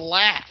played for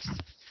laughs.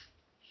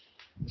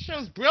 The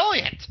show's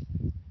brilliant.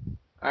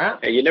 All right.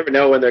 And you never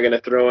know when they're going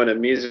to throw in a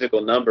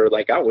musical number.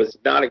 Like, I was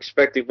not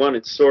expecting one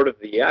in Sword of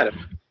the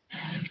Atom.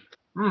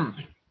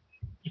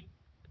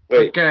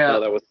 Wait, Okay, no,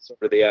 that was Sword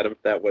of the Atom.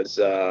 That was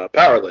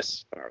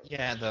Powerless.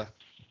 Yeah,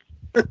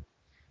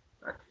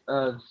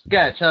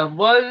 Sketch.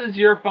 What is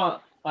your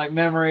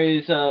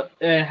memories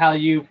and how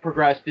you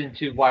progressed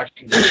into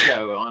watching the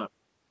show?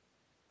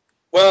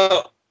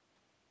 Well,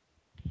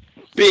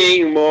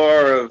 being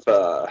more of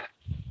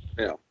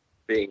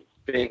being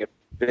a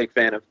big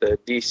fan of the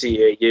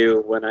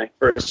DCAU, when I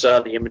first saw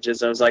the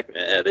images, I was like,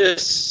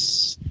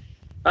 this,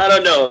 I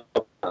don't know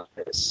about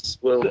this.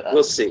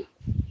 We'll see.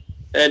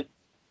 And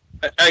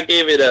I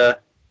gave it a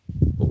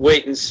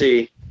wait and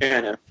see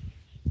kind of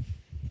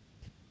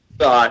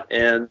thought,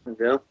 and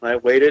I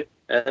waited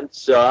and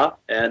saw,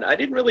 and I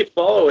didn't really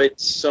follow it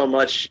so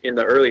much in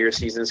the earlier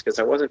seasons because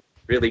I wasn't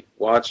really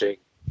watching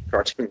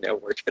Cartoon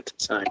Network at the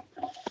time.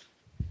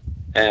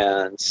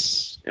 And,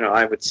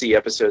 I would see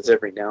episodes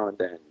every now and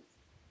then.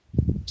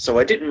 So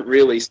I didn't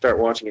really start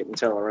watching it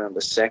until around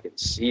the second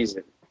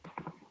season.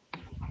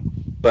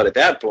 But at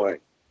that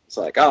point, it's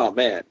like, oh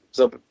man,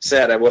 so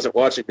sad I wasn't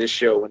watching this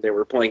show when they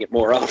were playing it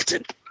more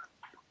often.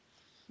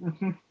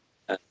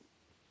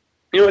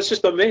 It's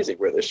just amazing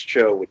where this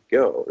show would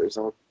go. There's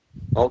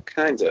all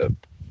kinds of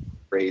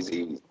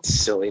crazy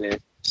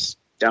silliness,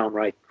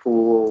 downright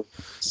cool,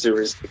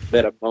 seriously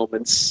meta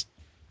moments.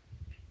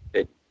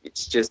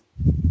 It's just,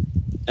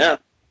 can't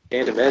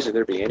imagine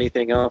there'd be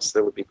anything else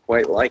that would be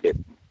quite like it.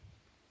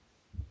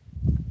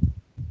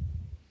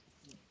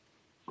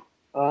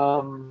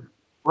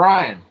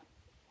 Ryan,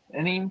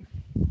 any?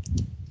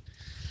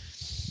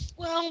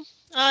 Well,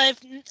 I've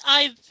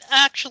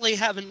actually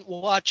haven't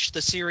watched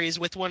the series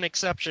with one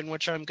exception,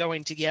 which I'm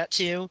going to get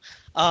to.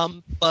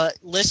 But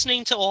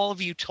listening to all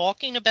of you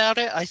talking about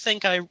it, I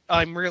think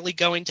I'm really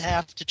going to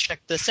have to check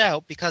this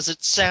out because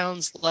it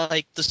sounds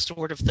like the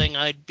sort of thing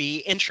I'd be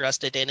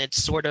interested in. It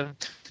sort of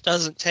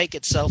doesn't take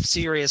itself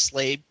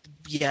seriously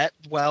yet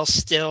while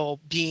still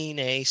being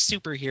a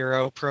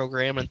superhero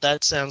program, and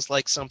that sounds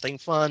like something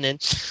fun.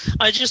 And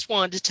I just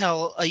wanted to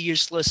tell a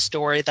useless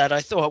story that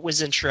I thought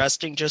was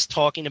interesting, just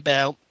talking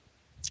about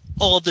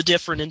all the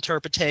different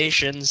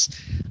interpretations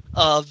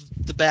of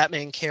the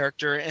Batman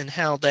character and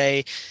how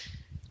they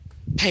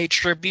pay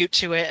tribute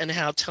to it and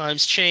how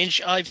times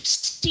change. I've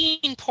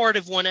seen part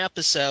of one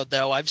episode,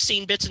 though. I've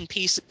seen bits and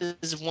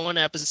pieces of one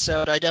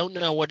episode. I don't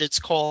know what it's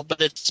called, but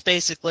it's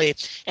basically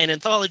an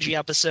anthology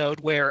episode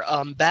where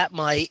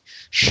Batmite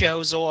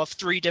shows off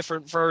 3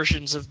 different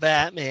versions of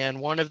Batman.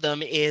 One of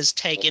them is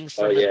taken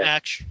from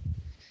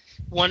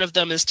One of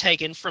them is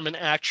taken from an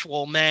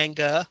actual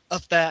manga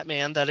of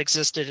Batman that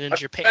existed in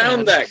Japan. I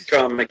found that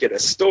comic at a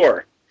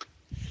store.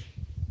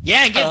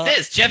 Yeah, and get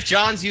this. Jeff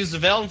Johns used the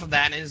villain for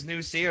that in his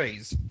new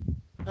series.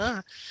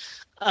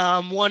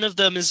 One of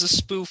them is a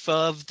spoof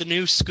of the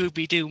new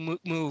Scooby-Doo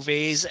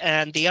movies,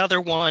 and the other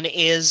one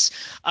is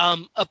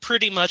a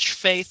pretty much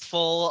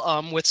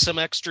faithful, with some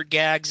extra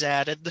gags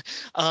added,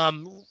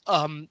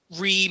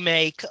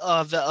 remake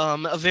of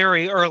a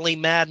very early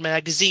Mad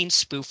Magazine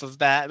spoof of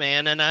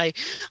Batman. And I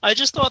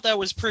just thought that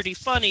was pretty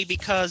funny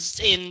because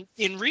in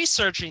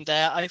researching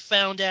that, I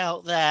found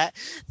out that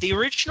the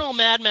original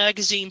Mad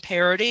Magazine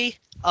parody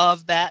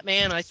of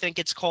Batman, I think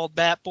it's called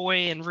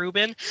Batboy and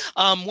Ruben,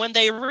 when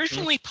they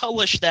originally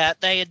published that,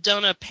 they had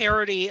done a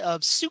parody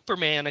of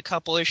Superman a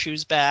couple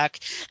issues back,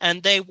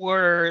 and they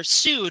were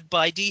sued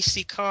by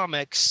DC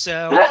Comics.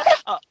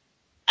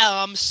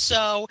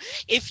 So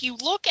if you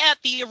look at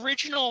the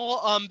original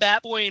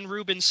Batboy and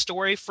Ruben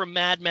story from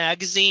Mad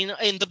Magazine,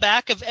 in the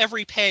back of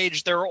every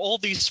page there are all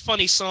these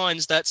funny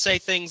signs that say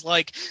things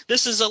like,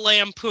 "This is a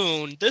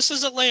lampoon. This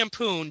is a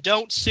lampoon.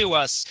 Don't sue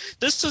us.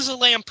 This is a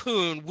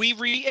lampoon. We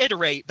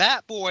reiterate,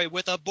 Batboy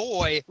with a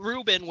boy,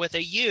 Ruben with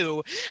a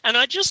U." And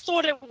I just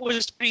thought it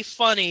was pretty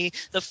funny,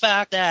 the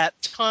fact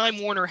that Time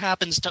Warner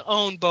happens to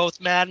own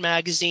both Mad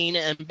Magazine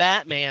and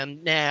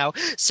Batman now,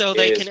 so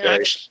they can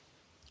actually...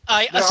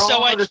 They're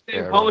all under the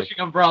same publishing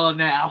umbrella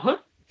now.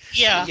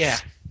 Yeah.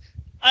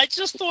 I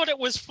just thought it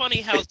was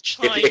funny how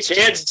times... If you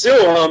can't sue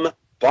them,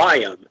 buy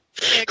them.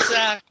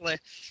 Exactly.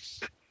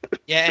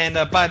 Yeah,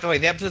 and by the way,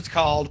 the episode's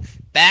called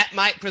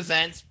Batmite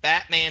Presents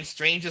Batman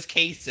Strangest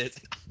Cases.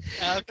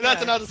 Okay.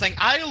 That's another thing.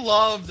 I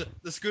loved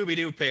the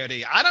Scooby-Doo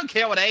parody. I don't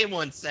care what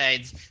anyone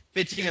says,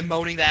 bitching and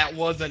moaning that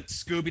wasn't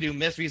Scooby-Doo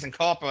Mysteries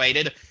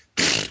Incorporated.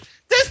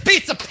 This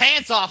beats the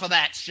pants off of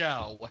that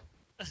show.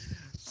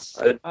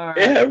 All right.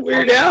 Yeah,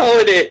 Weird Al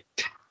in it.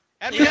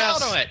 And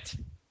Yes. Ronaldo it.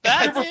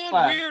 Batman,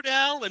 Flash. Weird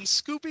Al, and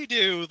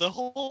Scooby-Doo, the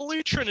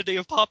holy trinity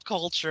of pop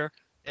culture.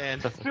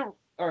 And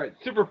All right,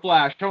 Super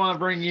Flash. I want to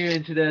bring you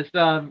into this.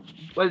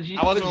 What did you?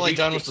 I what wasn't did really you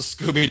done think? with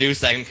the Scooby-Doo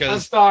segment I'm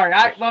because sorry.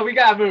 Well, we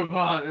gotta move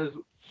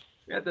on.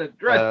 We have to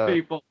address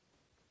people.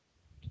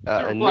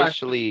 Super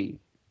Flash.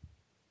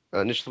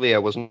 Initially, I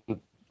wasn't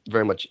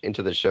very much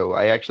into the show.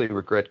 I actually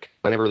regret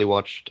I never really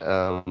watched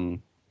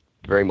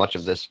very much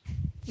of this,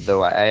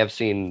 though I have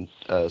seen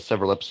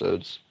several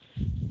episodes.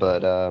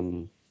 But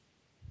in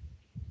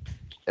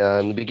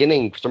the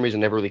beginning, for some reason,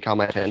 it never really caught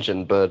my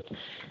attention. But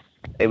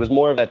it was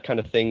more of that kind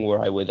of thing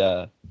where I would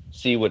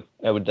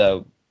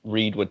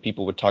read what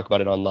people would talk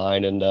about it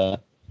online and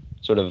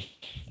sort of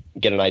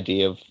get an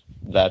idea of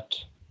that.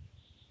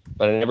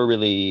 But I never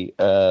really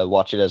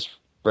watch it as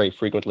very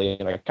frequently,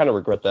 and I kind of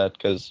regret that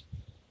because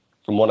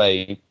from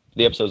the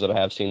episodes that I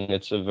have seen,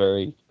 it's a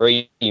very,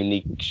 very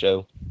unique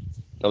show.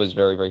 That was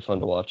very, very fun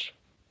to watch.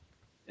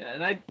 Yeah,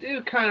 and I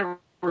do kind of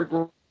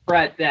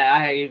regret that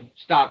I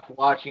stopped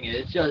watching it.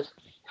 It's just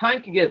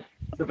time can get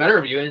the better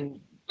of you,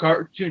 and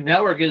Cartoon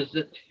Network is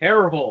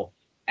terrible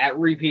at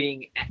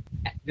repeating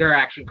their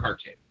action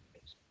cartoons.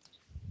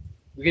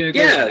 We can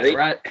agree Yeah, on that, they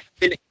right?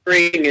 been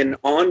airing an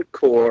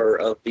encore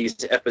of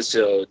these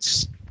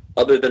episodes,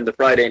 other than the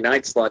Friday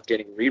night slot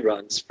getting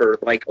reruns for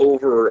like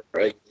over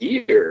a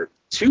year,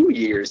 2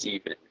 years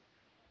even.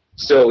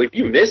 So if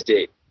you missed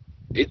it,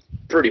 it's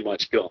pretty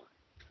much gone.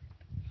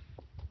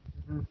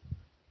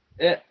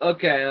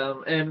 Okay,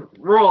 and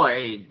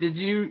Roy, did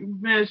you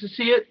manage to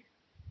see it?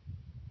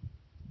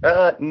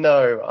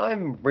 No,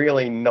 I'm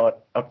really not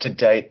up to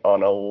date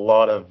on a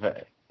lot of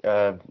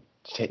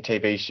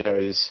TV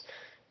shows,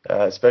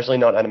 especially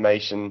not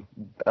animation.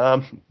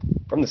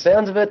 From the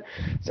sounds of it,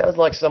 sounds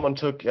like someone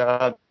took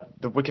the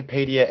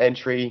Wikipedia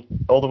entry,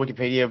 all the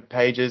Wikipedia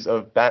pages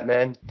of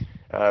Batman,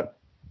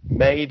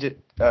 made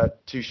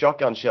 2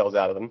 shotgun shells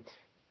out of them,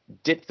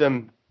 dipped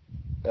them,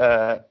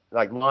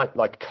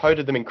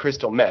 coated them in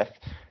crystal meth,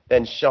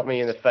 then shot me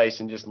in the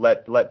face and just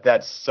let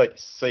that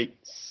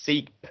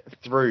seep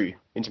through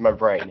into my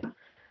brain.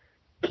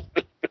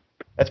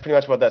 That's pretty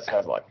much what that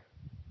sounds like.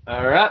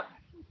 All right.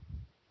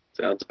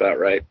 Sounds about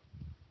right.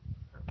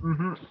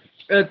 Mm-hmm.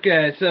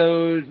 Okay,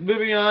 so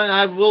moving on,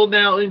 I will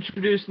now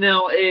introduce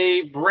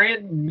a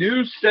brand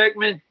new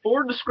segment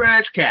for the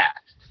Scratch Cast.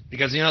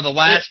 because the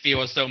last few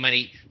was so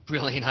many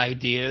brilliant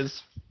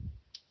ideas.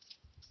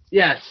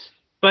 Yes,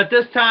 but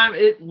this time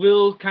it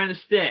will kind of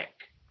stick.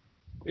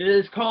 It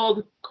is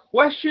called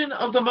Question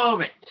of the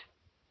Moment.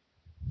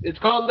 It's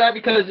called that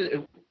because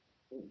it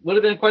would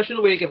have been Question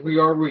of the Week if we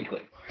are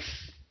weekly.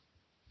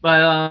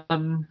 But,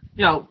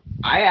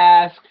 I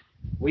ask,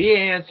 we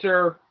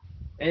answer,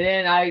 and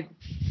then I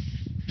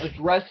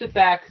address it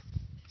back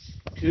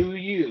to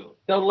you,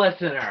 the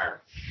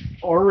listener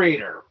or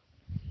reader.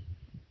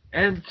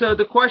 And so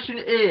the question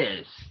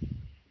is,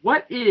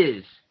 what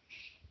is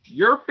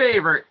your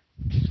favorite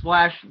 /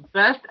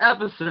 best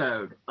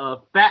episode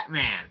of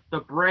Batman,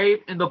 the Brave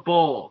and the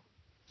Bold?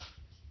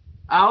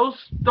 I'll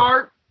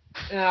start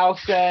and I'll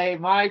say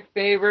my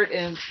favorite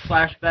and /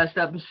 best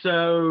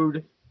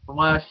episode from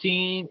what I've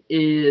seen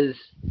is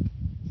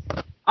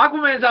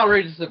Aquaman's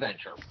Outrageous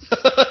Adventure.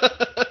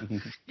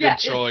 Good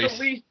choice. It's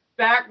the least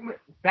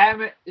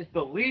Batman. It's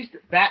the least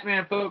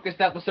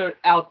Batman-focused episode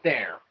out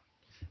there.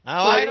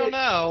 Oh, I don't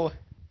know.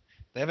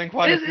 There have been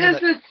quite a few.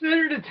 It's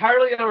centered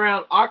entirely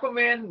around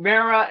Aquaman,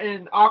 Mera,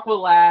 and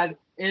Aqualad,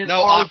 and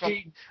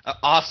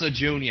Asa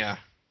Jr.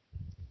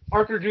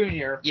 Arthur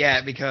Jr.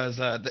 Yeah, because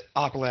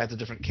Aqualad's a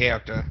different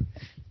character.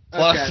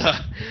 Plus, Okay.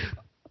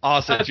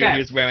 Asa Jr.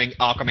 is wearing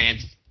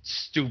Aquaman's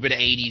stupid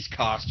 80s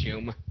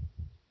costume.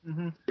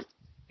 Mm-hmm.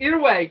 Either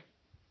way,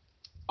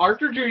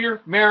 Arthur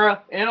Jr.,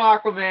 Mera, and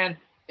Aquaman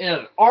in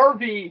an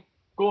RV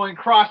going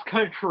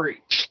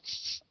cross-country.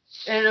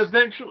 And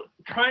eventually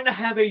trying to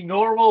have a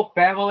normal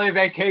family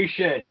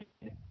vacation.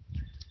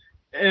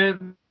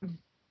 And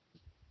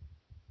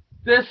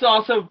this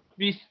also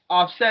be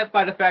offset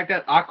by the fact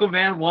that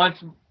Aquaman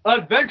wants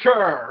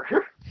adventure.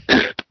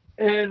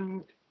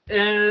 and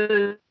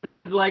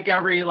like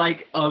every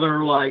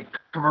other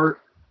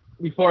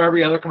before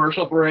every other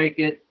commercial break,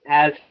 it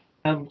has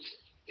him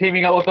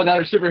teaming up with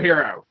another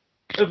superhero.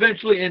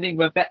 Eventually ending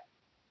with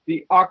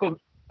the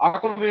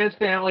Aquaman's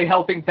family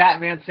helping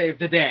Batman save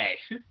the day.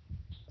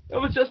 It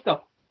was just a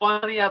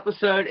funny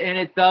episode, and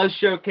it does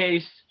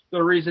showcase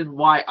the reason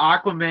why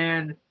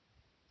John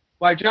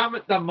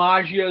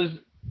DiMaggio's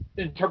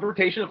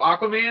interpretation of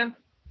Aquaman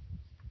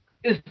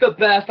is the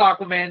best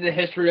Aquaman in the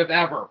history of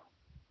ever.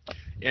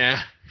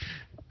 Yeah.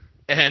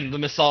 And the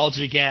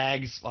mythology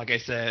gags, like I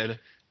said,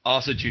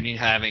 also Junior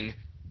having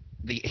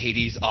the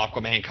 80s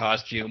Aquaman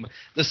costume.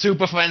 The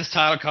Super Friends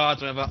title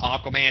cards whenever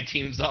Aquaman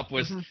teams up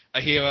with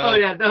a hero. Oh,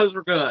 yeah, those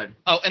were good.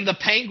 Oh, and the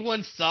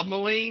Penguin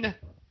submarine.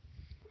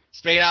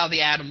 Straight out of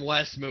the Adam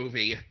West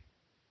movie.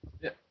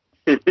 Yeah.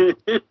 Flippers,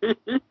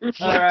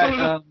 All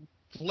right,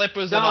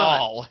 flippers and Don.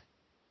 all.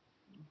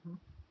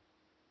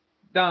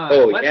 Don.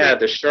 Oh what's yeah, it-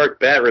 the shark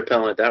bat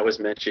repellent that was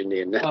mentioned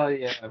in Oh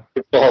yeah.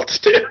 Vault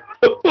too.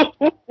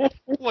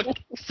 Look,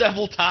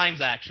 several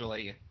times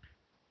actually.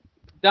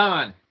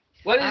 Don,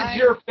 what is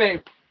your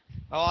favorite?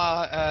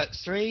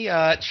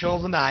 Chill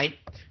of the night.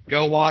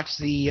 Go watch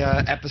the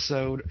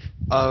episode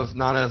of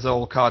Nana's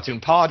old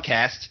cartoon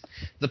podcast,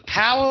 The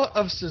Power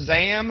of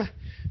Shazam,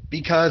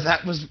 because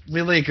that was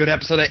really a good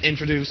episode that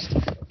introduced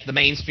the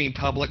mainstream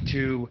public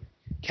to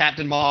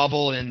Captain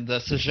Marvel and the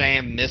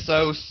Shazam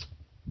mythos.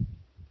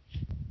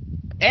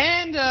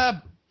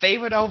 And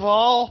favorite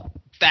overall,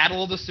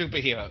 Battle of the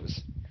Superheroes.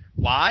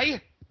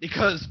 Why?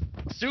 Because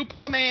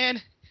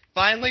Superman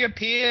finally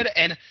appeared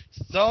and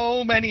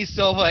so many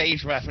Silver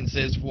Age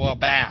references were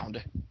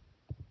abound.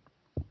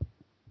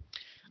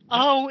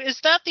 Oh, is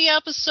that the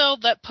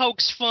episode that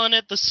pokes fun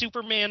at the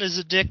Superman is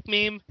a dick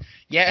meme?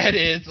 Yeah, it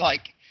is.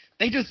 Like,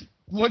 they just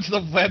went to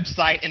the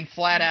website and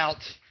flat out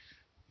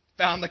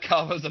found the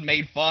covers and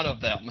made fun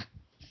of them.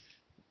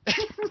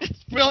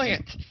 It's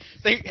brilliant.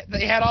 They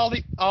had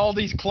all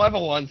these clever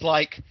ones,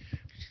 like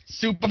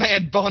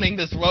Superman burning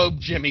this robe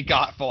Jimmy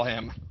got for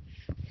him.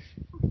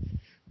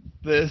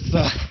 This,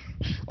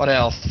 what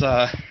else?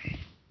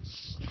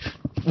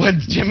 When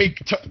Jimmy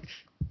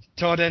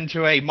turned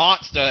into a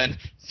monster and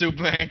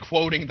Superman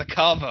quoting the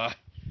cover.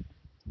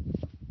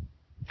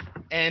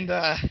 And,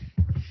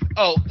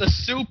 the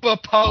Super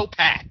Pope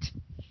hat.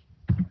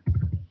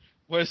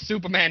 Where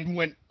Superman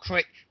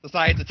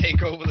decided to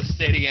take over the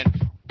city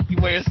and he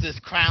wears this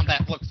crown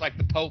that looks like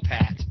the Pope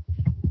hat.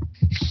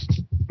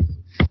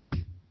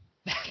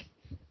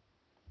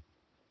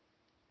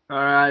 All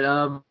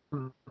right.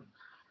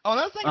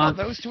 Another thing about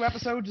those two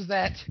episodes is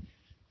that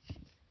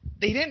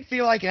they didn't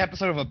feel like an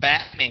episode of a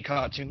Batman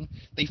cartoon.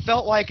 They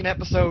felt like an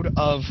episode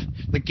of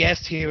the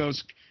Guest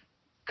Heroes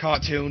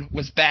cartoon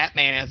with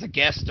Batman as a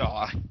guest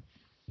star.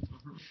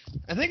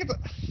 I think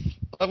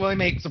what really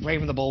makes The Brave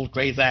and the Bold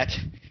great is that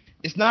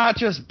it's not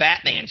just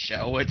Batman's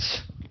show,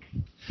 it's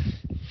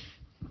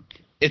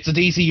a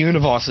DC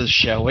Universe's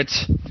show,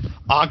 it's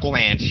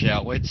Aquaman's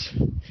show, it's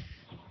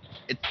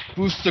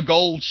Booster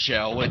Gold's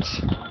show, it's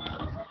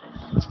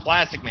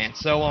Plastic Man,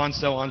 so on,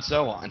 so on,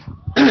 so on.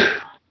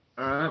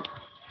 All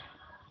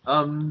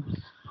right.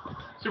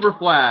 Super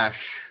Flash.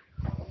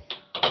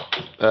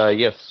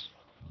 Yes.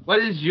 What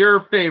is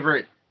your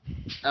favorite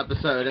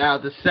episode out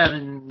of the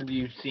 7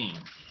 you've seen?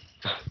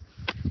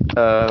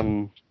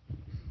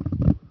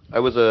 I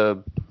was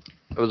a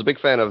big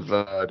fan of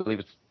I believe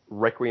it's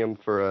Requiem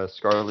for a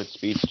Scarlet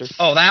Speedster.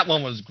 Oh, that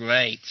one was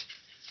great.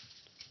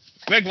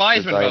 Greg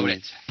Weisman wrote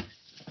it.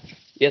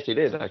 Yes, he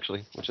did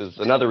actually, which is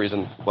another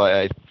reason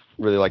why I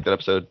really like that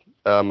episode.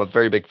 I'm a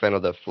very big fan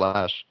of the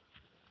Flash,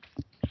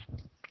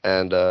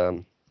 and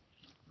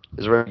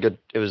it's very good.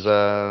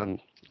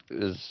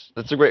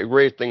 That's a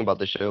great thing about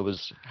the show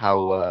was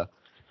how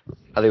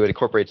they would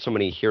incorporate so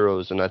many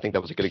heroes, and I think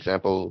that was a good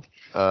example.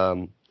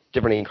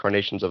 Different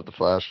incarnations of the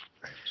Flash.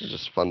 It's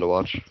just fun to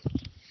watch.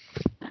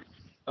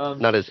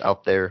 Not as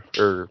out there,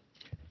 or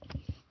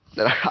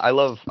I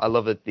love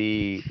that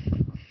the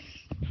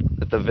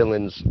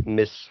villains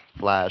miss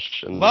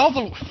Flash and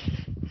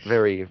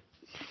very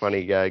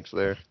funny gags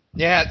there.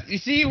 Yeah, you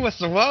see, with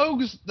the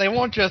Rogues, they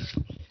weren't just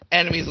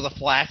enemies of the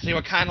Flash; they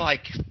were kind of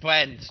like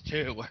friends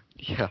too.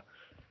 Yeah.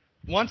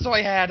 Once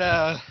I had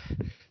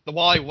the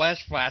Wally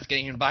West Flash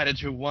getting invited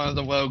to one of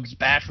the Rogues'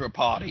 bachelor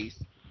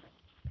parties.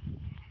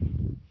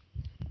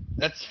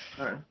 That's.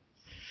 Right.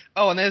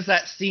 Oh, and there's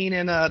that scene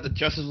in the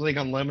Justice League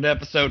Unlimited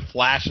episode,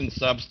 Flash and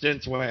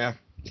Substance, where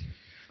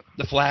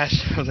the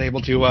Flash was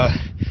able to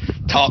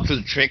talk to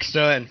the Trickster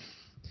and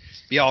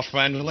be all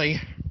friendly.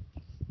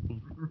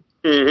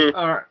 Mm-hmm.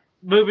 All right.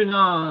 Moving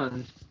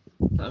on.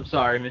 I'm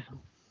sorry, man.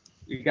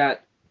 You had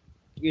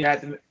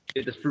to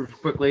get this proof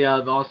quickly.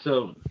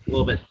 Also a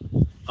little bit.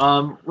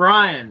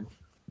 Ryan,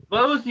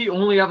 what was the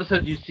only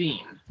episode you've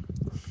seen?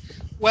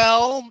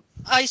 Well,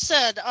 I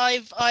said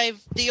I've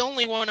the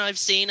only one I've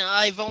seen.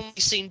 I've only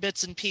seen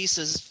bits and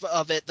pieces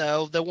of it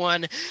though. The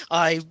one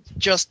I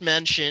just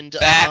mentioned,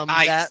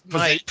 that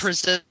might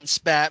presents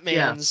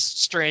Batman's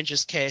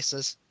Strangest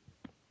Cases.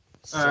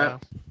 So. All right.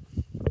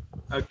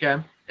 Okay.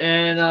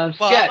 And Well,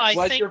 Sketch,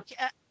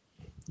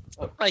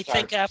 I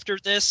think after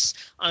this,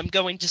 I'm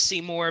going to see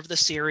more of the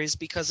series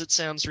because it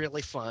sounds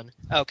really fun.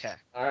 Okay.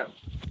 All right.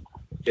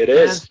 It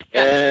is.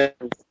 And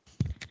And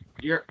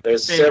your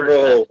there's favorite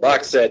several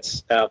box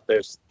sets out.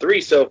 There's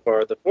 3 so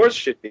far. The 4th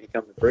should be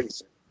coming pretty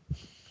soon.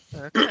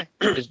 Okay.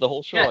 Is the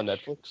whole show Yeah. on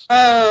Netflix?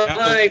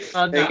 My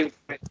no. favorite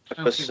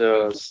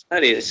episodes.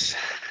 That is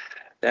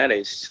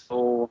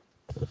so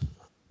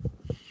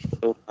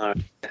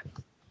hard.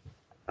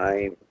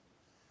 The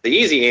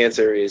easy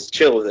answer is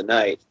Chill of the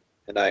Night,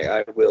 and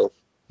I will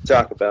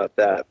talk about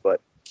that. But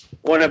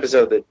one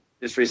episode that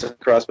just recently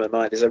crossed my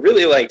mind is I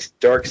really liked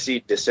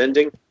Darkseid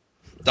Descending.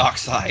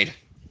 Darkseid.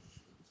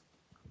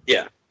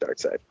 Yeah,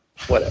 Darkseid.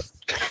 Whatever.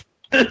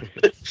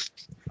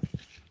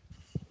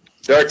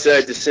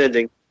 Darkseid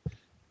Descending.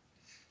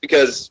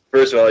 Because,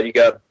 first of all, you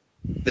got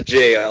the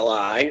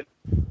JLI,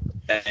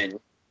 and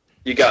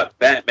you got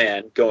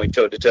Batman going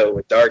toe-to-toe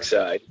with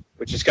Darkseid,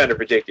 which is kind of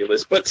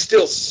ridiculous, but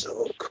still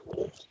so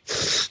cool.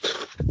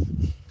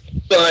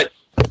 But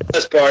the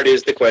best part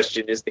is the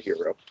question is the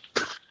hero.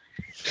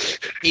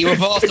 He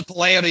reversed the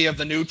polarity of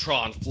the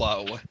neutron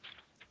flow.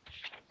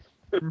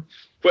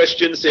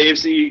 Question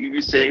saves the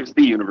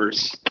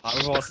universe.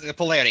 Reversing the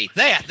polarity.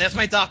 There's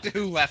my Doctor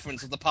Who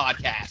reference of the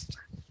podcast.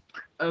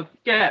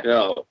 Okay.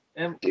 Oh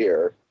And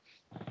dear.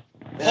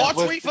 Hot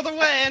sweet for the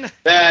win.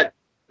 That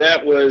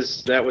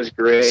was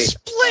great.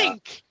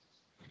 Splink.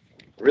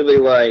 Really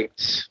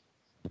liked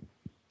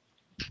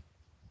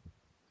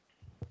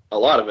a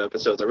lot of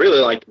episodes. I really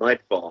liked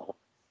Nightfall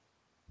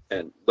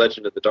and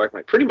Legend of the Dark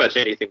Knight. Pretty much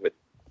anything with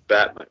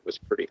Batman was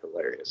pretty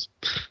hilarious.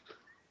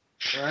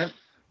 right.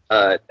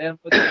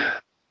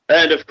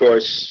 And of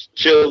course,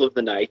 Chill of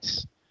the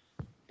Night.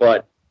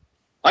 But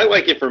I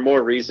like it for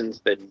more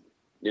reasons than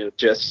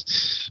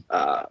just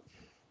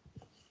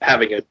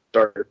having a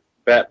dark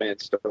Batman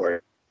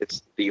story.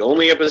 It's the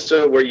only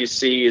episode where you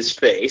see his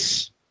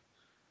face.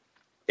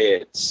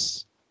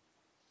 It's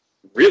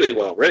really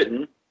well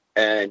written,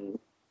 and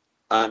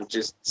I'm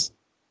just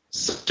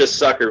such a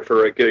sucker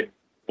for a good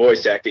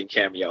voice acting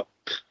cameo.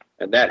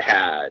 And that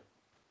had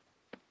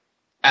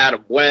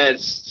Adam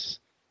West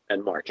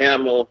and Mark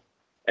Hamill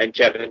and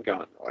Kevin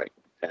Conroy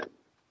and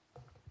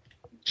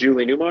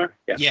Julie Newmar.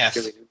 Yeah, Yes.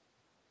 Julie Newmar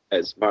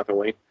as Martha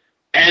Wayne.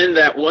 And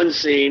that one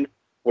scene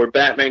where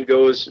Batman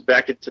goes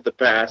back into the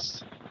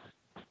past,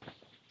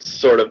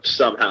 sort of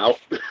somehow,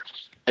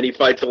 and he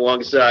fights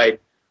alongside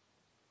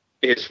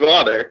his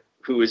father,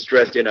 who is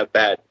dressed in a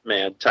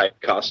Batman-type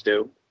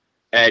costume.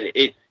 And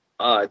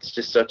it's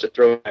just such a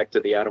throwback to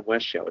the Adam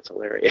West show. It's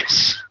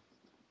hilarious.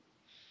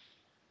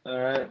 All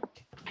right.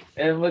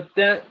 And with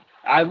that,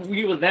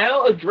 we will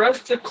now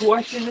address the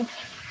question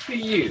to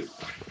you.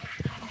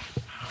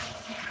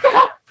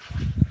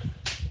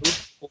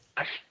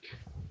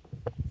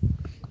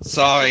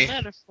 Sorry.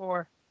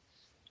 Metaphor.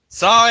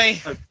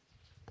 Sorry.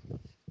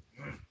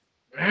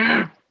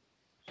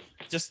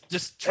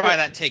 Just try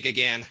that take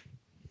again.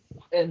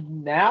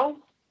 And now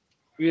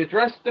we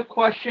address the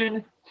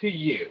question to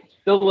you,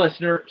 the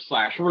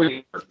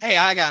listener/reader. Hey,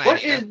 I got an What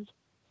idea. is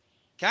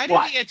Can I do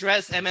what? the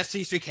address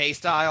MST3K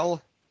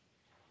style?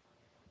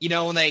 You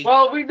know, when they...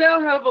 Well, we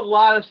now have a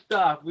lot of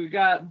stuff. We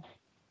got.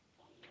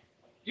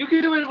 You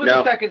can do it with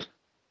No. the second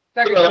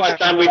The question. last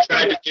time we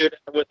tried to do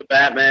that with the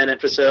Batman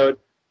episode,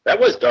 that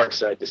was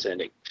Darkseid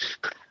Descending.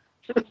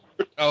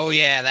 Oh,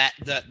 yeah,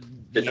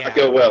 Did not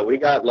go well. We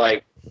got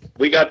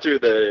through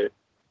the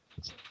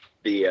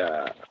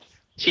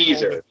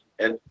teaser,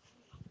 and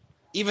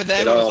Even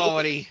then, It it was all-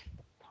 already...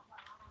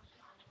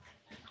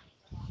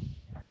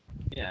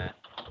 Yeah.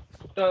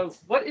 So,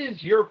 what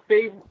is your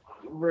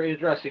favorite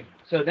addressing?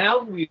 So now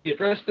we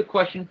address the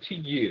question to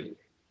you.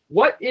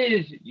 What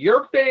is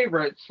your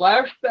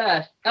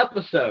favorite/best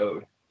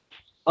episode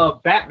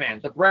of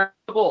Batman: The Brave and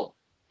the Bold?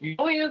 We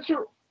only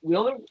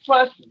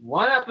request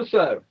one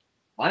episode.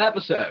 One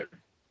episode.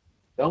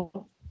 Don't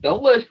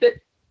list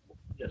it.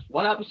 Just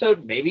one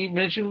episode. Maybe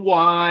mention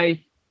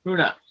why. Who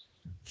knows?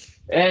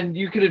 And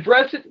you can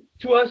address it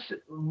to us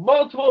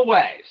multiple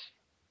ways.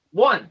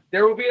 One,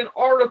 there will be an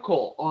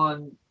article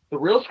on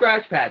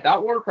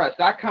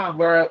therealscratchpad.wordpress.com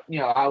where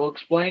I will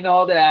explain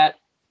all that,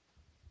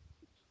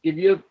 give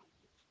you a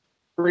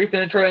brief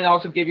intro, and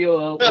also give you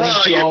a link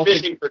oh, to you're all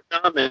fishing for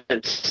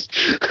comments.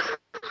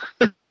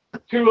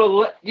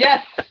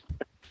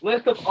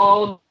 list of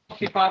all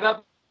 65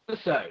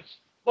 episodes.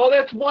 Well,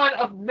 that's one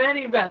of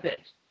many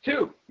methods.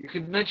 Two, you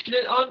can mention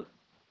it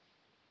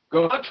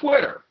go on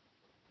Twitter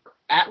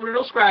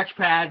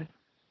 @RealScratchPad,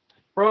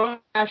 pro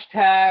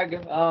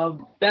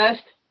hashtag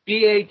best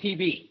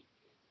BATB,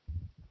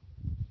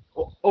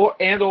 or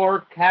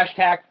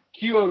hashtag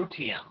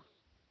QOTM.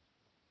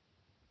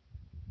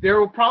 There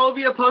will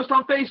probably be a post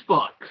on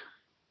Facebook.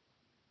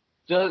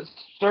 Just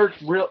search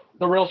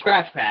the Real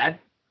Scratchpad.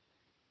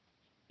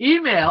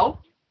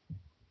 Email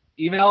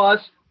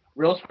us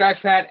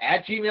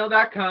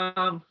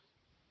realscratchpad@gmail.com.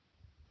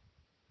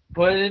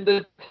 Put it in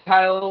the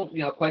title,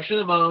 question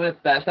of the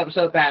moment, best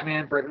episode of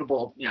Batman, Brave and the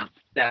Bold,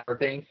 that sort of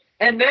thing.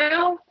 And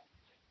now,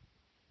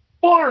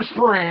 Farm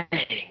Spring.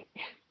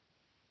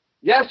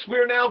 Yes,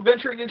 we're now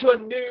venturing into a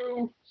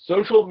new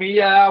social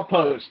media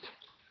outpost.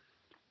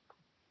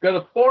 Go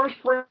to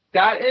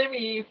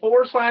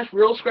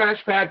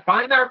formspring.me/realscratchpad,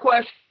 find our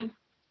question,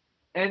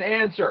 and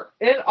answer.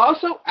 And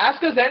also,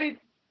 ask us any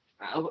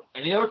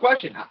other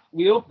question.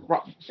 We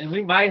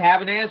might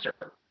have an answer.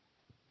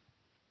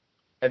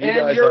 Have you And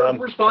guys your have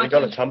you responses-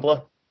 got a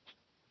Tumblr?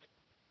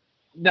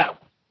 No.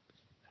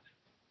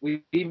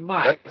 We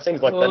might. That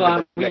seems like Well,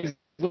 the we next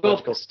will.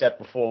 logical step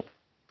before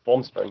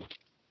Formspring.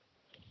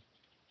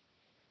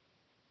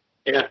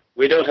 Yeah,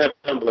 we don't have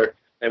Tumblr,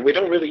 and we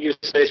don't really use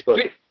Facebook.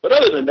 We- But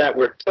other than that,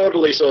 we're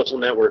totally social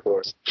network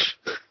wars.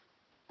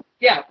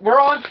 Yeah, we're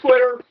on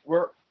Twitter.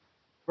 We're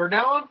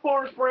now on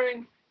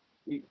Formspring.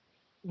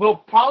 We'll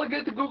probably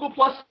get to Google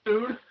Plus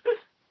soon.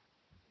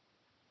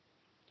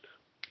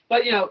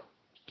 But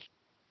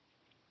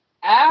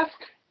ask,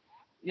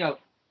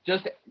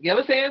 just give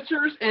us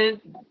answers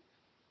and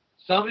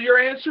some of your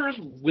answers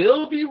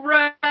will be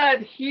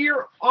read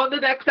here on the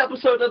next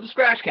episode of the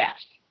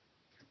Scratchcast.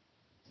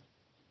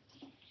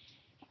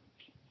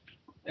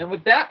 And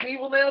with that, we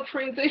will now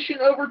transition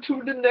over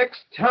to the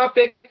next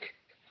topic.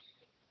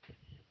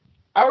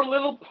 Our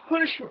little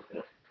punishment,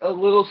 a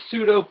little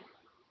pseudo.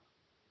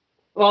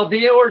 Well,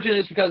 the origin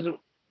is because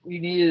we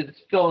needed to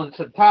fill in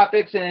some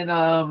topics,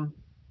 and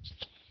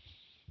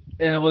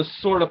it was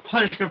sort of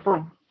punishment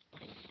for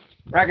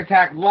Rag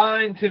Attack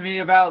lying to me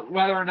about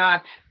whether or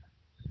not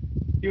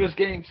he was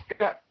getting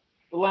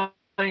lying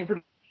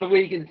for the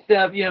week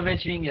instead of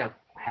mentioning have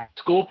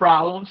school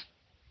problems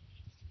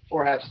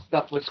or have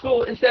stuff with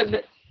school, instead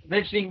of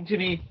mentioning to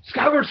me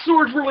Skyward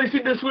Sword's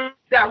releasing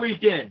that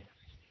weekend.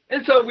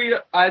 And so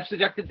I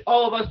suggested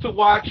all of us to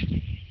watch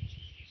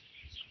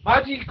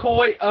Maji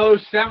Koi O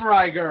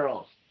Samurai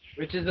Girls,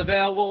 which is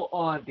available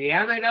on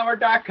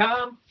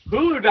theanimenetwork.com,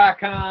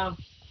 Hulu.com,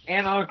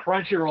 and on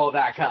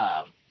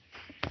Crunchyroll.com.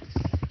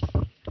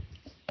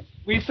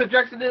 We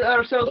subjected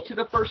ourselves to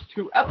the first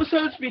 2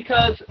 episodes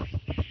because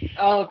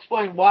I'll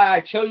explain why I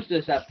chose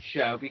this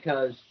show.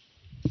 Because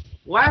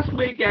last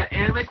week at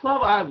Anime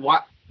Club,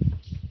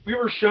 we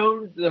were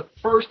shown the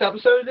first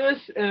episode of this,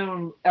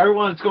 and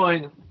everyone's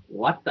going,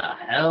 "What the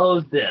hell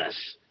is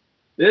this?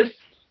 This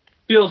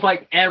feels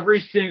like every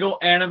single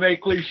anime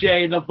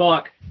cliche in the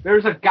book."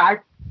 There's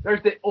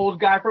the old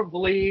guy from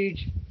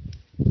Bleach,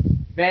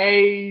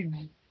 maids.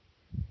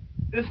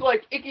 This is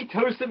like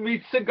Ikitosa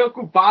meets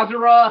Sengoku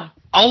Basara.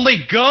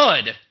 Only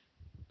good!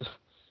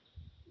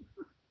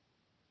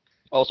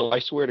 Also, I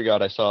swear to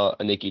God, I saw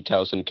a Nikki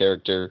Towson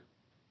character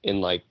in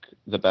like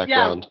the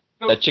background.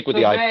 Yeah, that chick with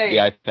the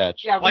eye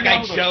patch. Yeah, Like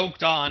I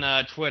joked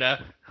on Twitter,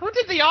 who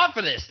did the art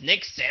for this?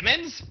 Nick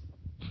Simmons?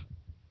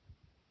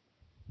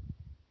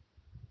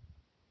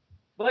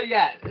 But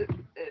yeah,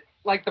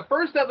 like the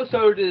first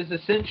episode is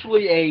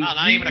essentially a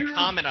Not even a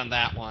comment on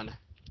that one.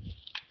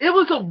 It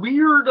was a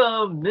weird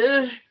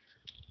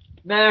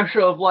mash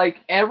of like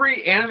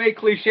every anime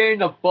cliche in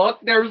the book.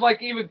 There was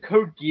like even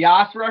Code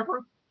Geass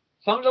reference.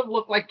 Some of them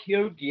look like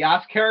Code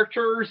Geass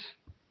characters.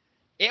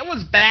 It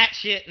was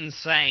batshit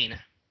insane.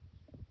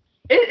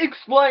 It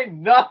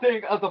explained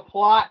nothing of the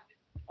plot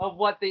of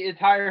what the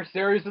entire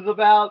series is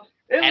about.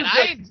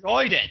 I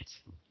enjoyed it.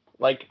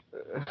 Like,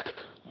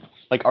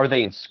 are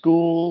they in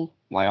school?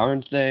 Why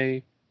aren't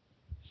they?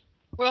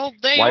 Well,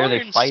 they Why are are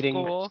they in fighting?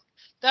 school.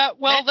 That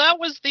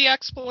was the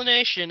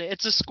explanation.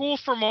 It's a school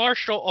for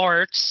martial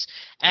arts,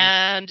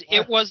 and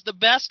it was the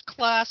best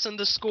class in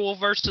the school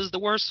versus the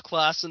worst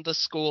class in the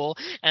school,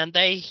 and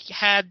they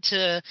had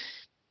to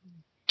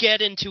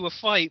get into a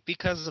fight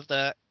because of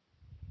that.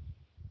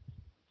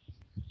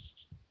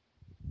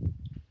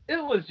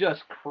 It was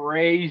just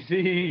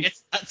crazy.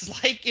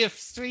 It's like if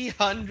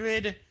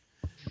 300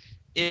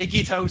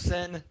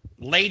 Ikitosen,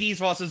 ladies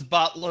versus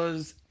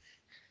butlers,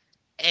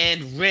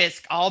 and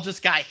Risk all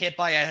just got hit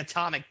by an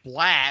atomic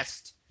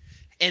blast,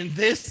 and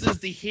this is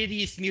the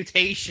hideous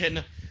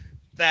mutation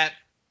that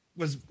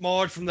was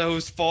born from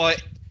those 4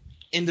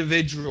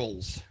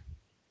 individuals.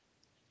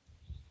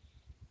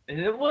 And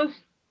it was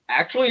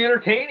actually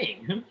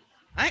entertaining.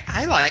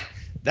 I like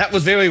that.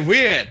 Was very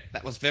weird.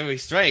 That was very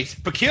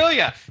strange,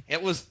 peculiar.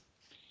 It was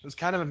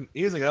kind of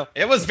amusing though.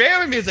 It was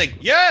very amusing.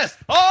 Yes.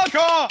 Oh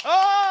God.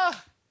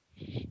 Ah.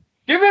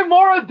 Give me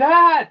more of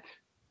that.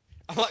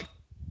 I'm like,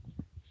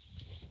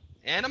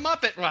 and a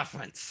Muppet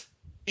reference.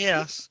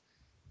 Yes.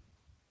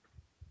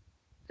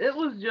 It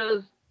was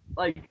just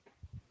like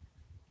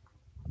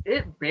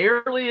it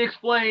barely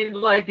explained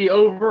like the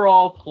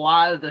overall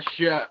plot of the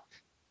show,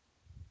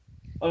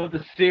 of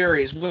the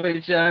series,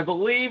 which I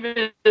believe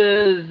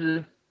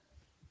is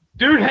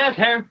dude has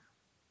hair.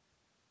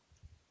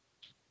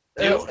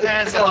 Dude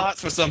has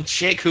hearts for some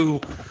chick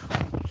who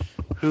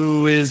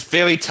is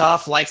very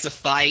tough, likes to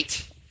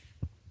fight,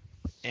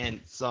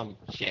 and some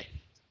shit.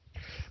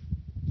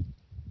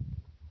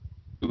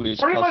 Who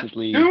is Pretty much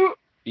constantly dude.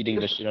 beating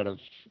the shit out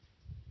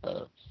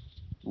of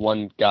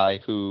one guy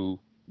who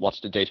wants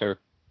to date her,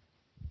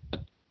 but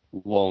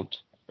won't,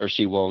 or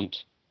she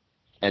won't.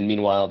 And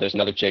meanwhile, there's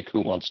another chick who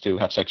wants to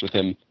have sex with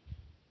him,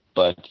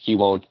 but he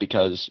won't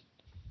because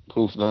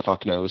who the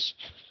fuck knows?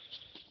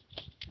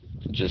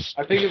 Just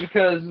I think it's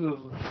because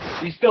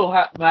he still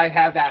might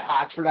have that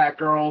hot for that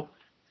girl.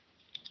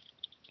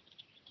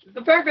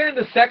 The fact that in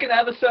the second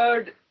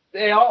episode,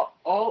 they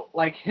all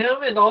like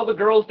him and all the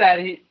girls that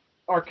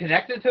are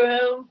connected to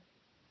him,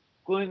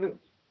 including the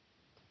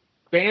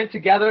band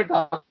together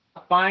to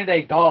find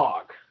a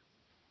dog.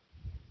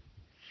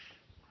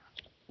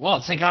 Well,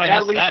 thank God I That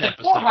missed leads that to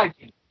episode. more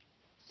hijinks.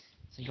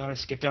 Thank God I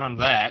skipped out on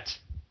that.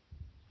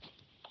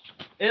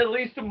 It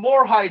leads to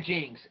more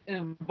hijinks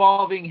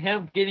involving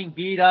him getting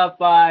beat up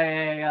by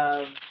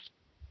a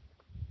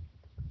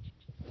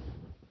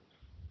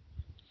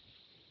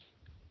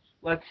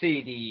let's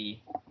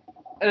see,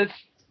 it's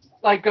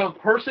like a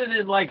person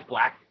in like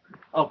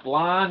a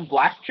blonde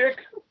black chick.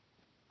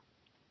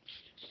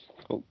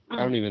 oh, I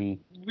don't even.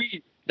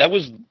 We That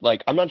was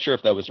like, I'm not sure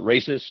if that was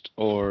racist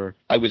or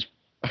I was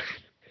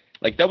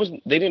like, that was,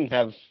 they didn't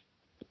have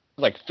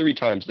like 3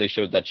 times they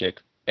showed that chick,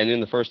 and in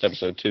the first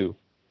episode too.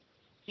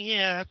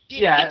 Yeah,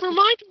 Yeah. it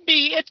reminded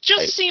me, it just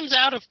Right. seems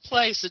out of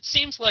place. It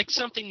seems like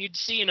something you'd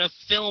see in a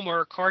film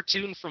or a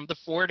cartoon from the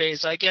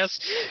 40s. I guess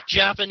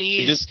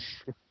Japanese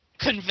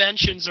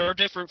conventions are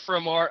different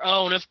from our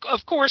own.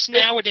 Of course,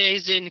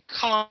 nowadays in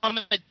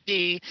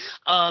comedy,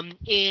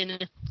 in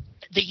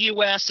the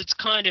U.S., it's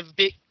kind of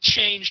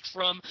changed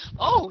from,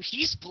 oh,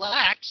 he's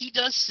black, he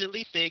does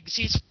silly things,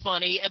 he's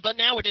funny, but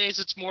nowadays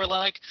it's more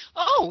like,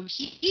 oh,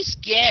 he's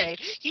gay,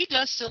 he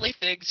does silly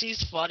things,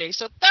 he's funny.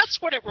 So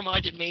that's what it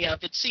reminded me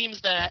of. It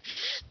seems that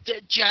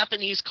the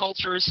Japanese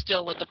culture is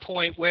still at the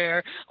point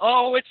where,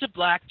 oh, it's a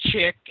black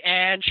chick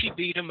and she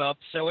beat him up,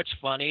 so it's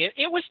funny.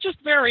 It was just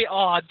very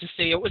odd to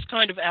see. It was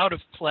kind of out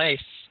of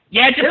place.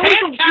 Yeah, was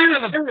Japan's a kind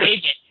of a weird-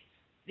 bigot.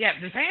 Yeah,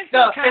 Japan's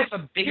No, kind of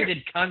a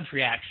bigoted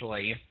country,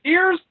 actually.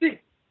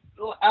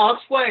 I'll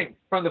explain.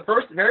 From the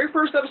very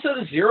first episode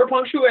of Zero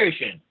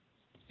Punctuation,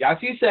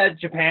 Yasuo said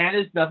Japan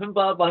is nothing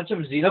but a bunch of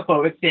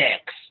xenophobic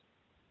dicks.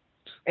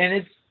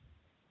 And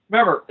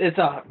remember, it's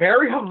a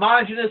very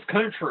homogenous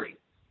country.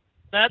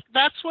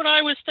 That's what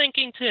I was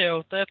thinking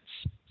too. That's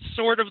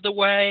sort of the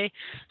way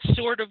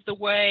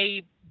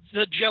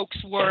the jokes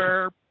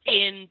were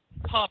in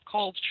pop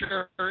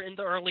culture in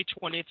the early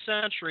 20th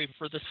century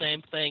for the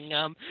same thing.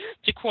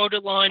 To quote a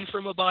line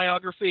from a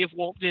biography of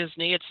Walt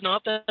Disney, it's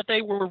not that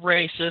they were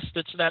racist,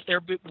 it's that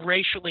they're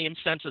racially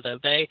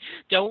insensitive. They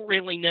don't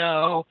really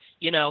know,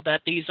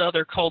 that these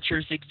other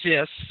cultures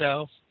exist,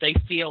 so they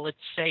feel it's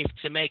safe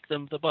to make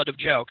them the butt of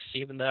jokes,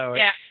 even though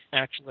it's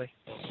actually...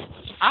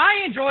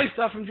 I enjoy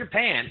stuff from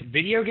Japan.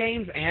 Video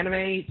games,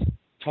 anime,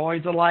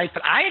 toys alike,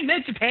 but I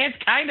admit Japan's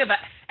kind of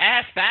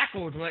ass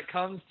backwards when it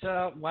comes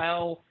to,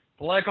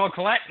 political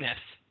correctness.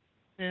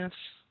 Yes.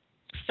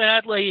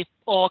 Sadly,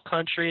 all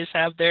countries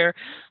have their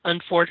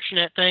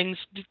unfortunate things.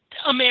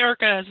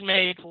 America has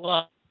made a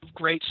lot of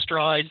great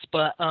strides,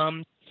 but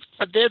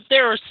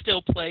there are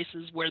still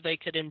places where they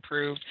could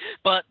improve.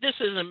 But this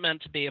isn't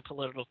meant to be a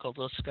political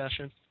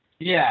discussion.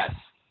 Yes.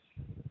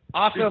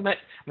 Also,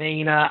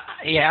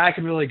 I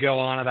can really go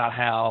on about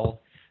how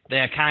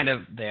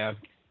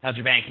how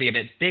Japan can be a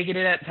bit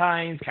bigoted at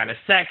times, kind of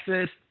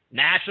sexist,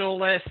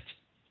 nationalist.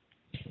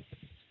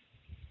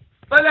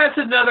 But that's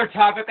another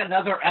topic,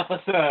 another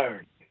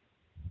episode.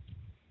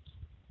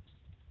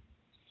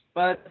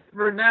 But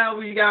for now,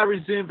 we gotta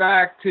resume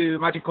back to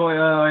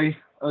Machikoi,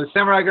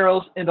 Samurai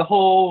Girls, and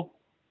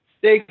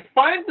they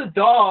find the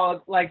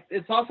dog,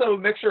 it's also a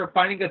mixture of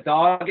finding a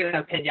dog and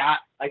a pinata,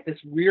 this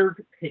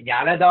weird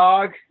pinata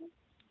dog.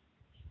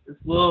 This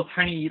little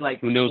tiny,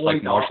 Who knows, boy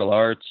dog. martial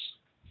arts?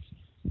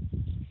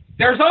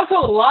 There's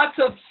also lots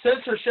of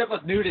censorship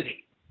of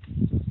nudity.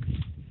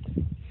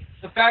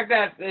 The fact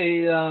that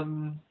they,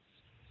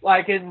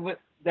 in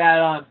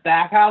that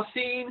bathhouse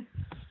scene,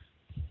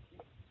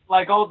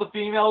 all the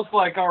females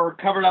are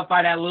covered up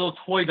by that little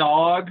toy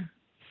dog.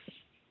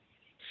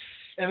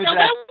 No,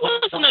 that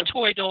wasn't a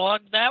toy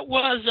dog. There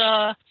was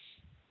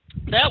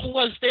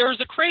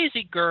a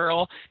crazy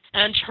girl,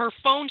 and her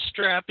phone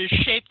strap is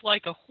shaped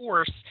like a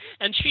horse,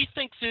 and she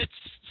thinks it's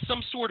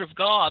some sort of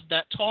god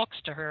that talks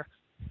to her.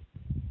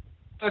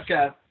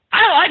 Okay.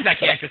 I like that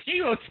character.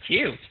 She looks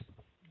cute.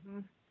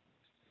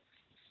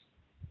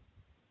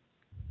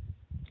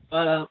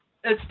 But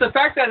it's the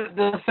fact that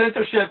the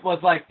censorship was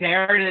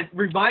there, and it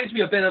reminds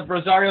me a bit of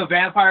Rosario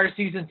Vampire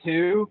Season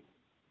 2,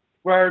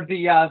 where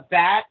the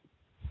bat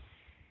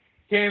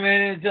came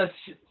in and just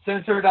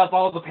censored up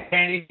all the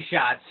panty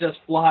shots, just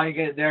flying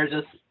in there,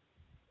 just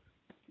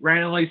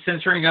randomly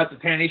censoring up the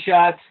panty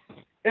shots.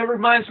 It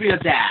reminds me of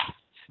that.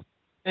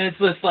 And it's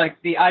just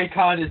the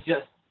icon is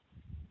just,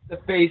 the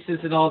faces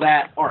and all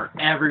that are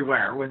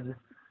everywhere.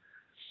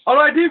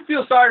 Although I do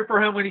feel sorry for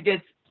him when he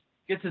gets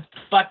his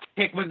butt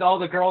kicked when all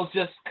the girls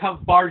just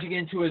come barging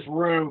into his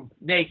room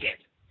naked.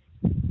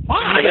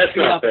 Why? That's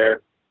not fair.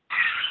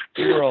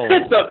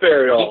 It's not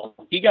fair at all.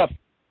 He got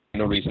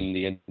no reason in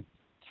the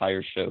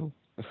entire show.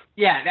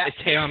 Yeah, that's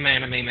It's him,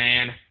 anime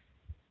man.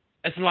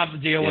 That's what I have to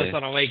deal with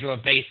on a regular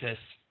basis.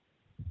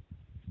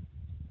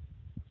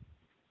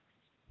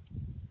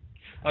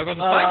 If the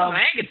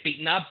man gets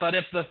beaten up, but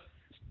if the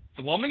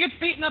woman gets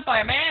beaten up by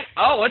a man,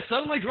 it's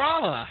suddenly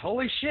drama.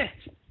 Holy shit.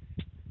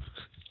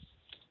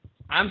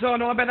 I'm so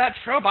annoyed by that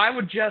trope, I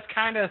would just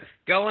kind of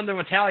go into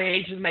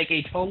retaliation and make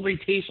a totally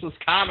tasteless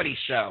comedy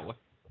show.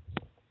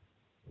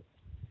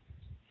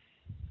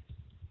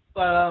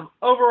 But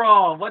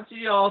overall, what do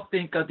y'all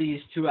think of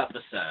these 2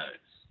 episodes?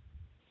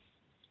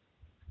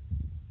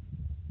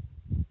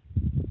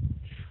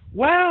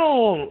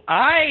 Well,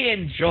 I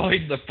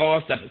enjoyed the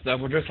first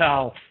episode, with just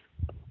how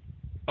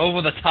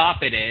over the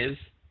top it is.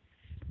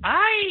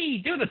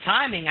 Due to the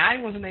timing, I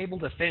wasn't able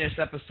to finish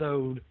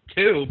episode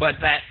 2, but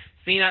that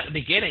scene at the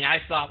beginning I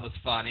thought was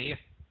funny.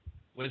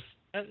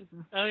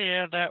 Oh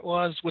yeah, that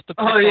was with the...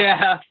 Oh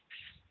yeah,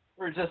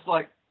 we're just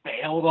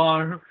bailed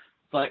on her.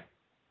 It's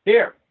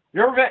here,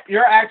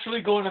 you're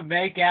actually going to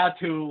make out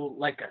to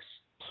a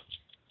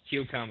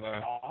Cucumber.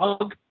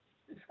 dog?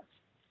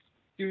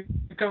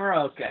 Cucumber,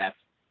 okay.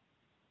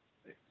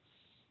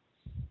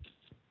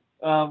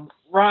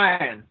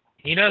 Ryan.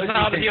 He knows What do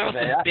how you to think deal of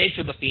with the it? bitch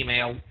of the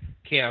female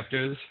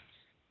characters.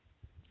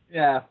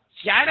 Yeah.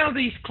 See, I know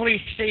these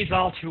cliches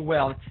all too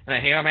well, and I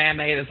hear man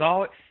made is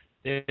all.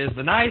 There's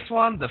the nice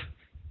one,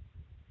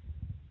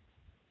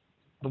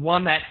 the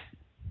one that's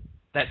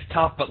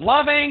tough but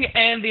loving,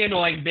 and the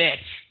annoying bitch.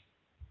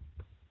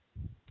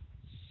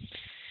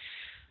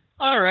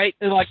 All right.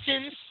 It's like,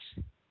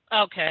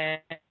 Okay,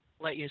 I'll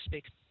let you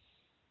speak.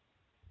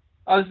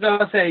 I was about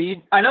to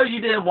say, I know you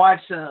didn't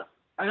watch.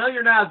 I know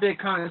you're not a big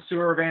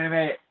connoisseur of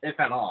anime, if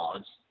at all.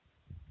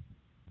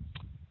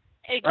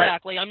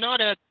 Exactly. I'm not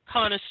a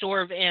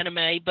connoisseur of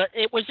anime, but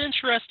it was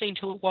interesting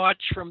to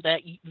watch from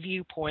that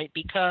viewpoint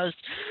because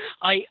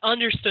I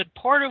understood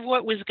part of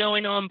what was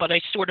going on, but I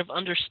sort of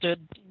understood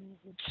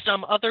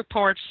some other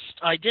parts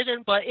I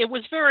didn't. But it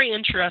was very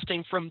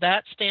interesting from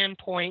that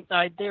standpoint.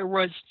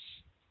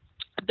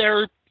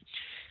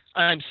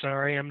 I'm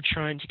sorry, I'm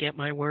trying to get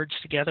my words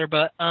together,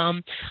 but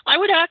I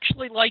would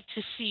actually like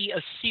to see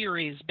a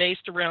series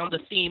based around the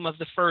theme of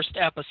the first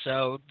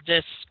episode,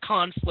 this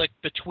conflict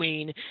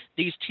between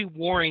these two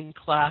warring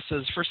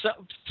classes. For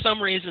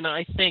some reason,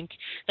 I think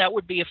that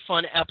would be a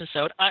fun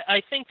episode.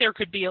 I think there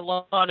could be a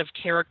lot of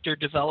character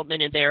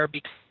development in there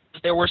because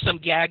there were some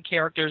gag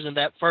characters in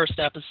that first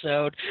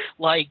episode,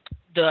 like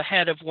the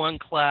head of one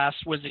class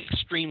was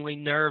extremely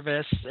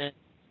nervous, and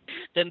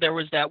then there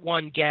was that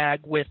one gag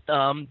with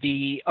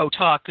the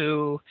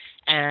otaku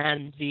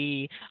and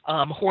the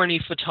horny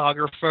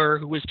photographer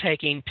who was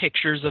taking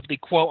pictures of the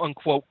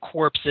quote-unquote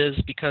corpses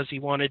because he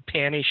wanted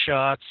panty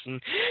shots,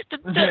 and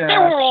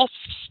there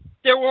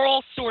were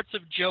all sorts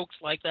of jokes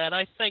like that.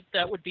 I think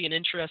that would be an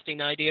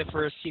interesting idea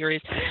for a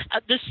series.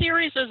 The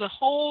series as a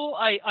whole,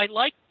 I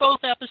liked both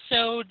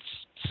episodes.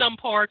 Some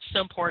parts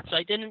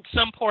I didn't.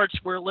 Some parts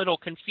were a little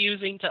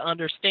confusing to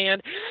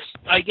understand.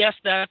 I guess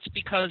that's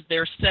because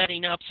they're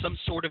setting up some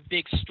sort of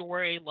big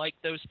story, like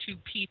those two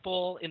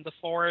people in the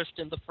forest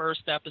in the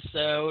first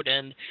episode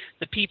and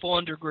the people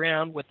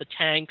underground with the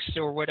tanks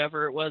or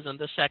whatever it was in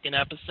the second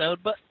episode.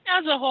 But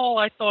as a whole,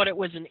 I thought it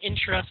was an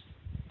interesting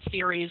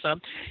series.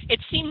 It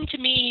seemed to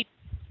me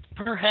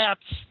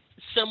perhaps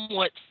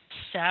somewhat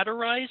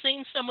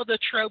satirizing some of the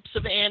tropes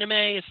of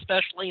anime,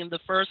 especially in the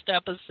first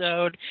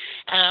episode.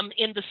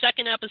 In the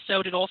second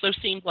episode, it also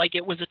seemed like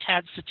it was a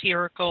tad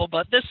satirical,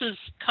 but this is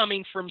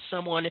coming from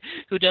someone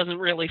who doesn't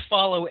really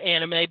follow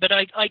anime, but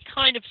I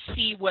kind of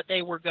see what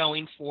they were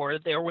going for.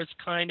 There was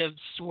kind of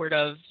sort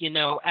of,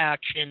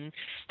 action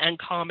and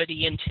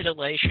comedy and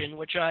titillation,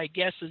 which I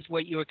guess is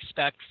what you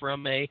expect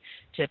from a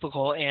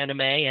typical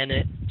anime, and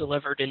it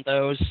delivered in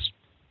those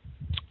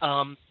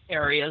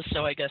areas,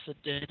 so I guess it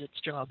did its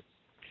job.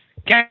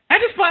 Can I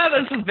just point out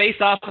this is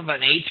based off of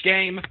an H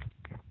game?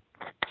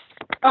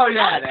 Oh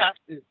yeah,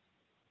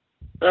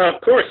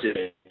 of course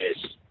it is.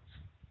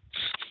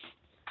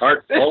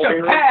 Art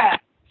Mr. Pat!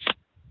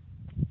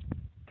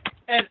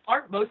 And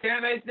aren't most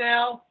animes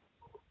now?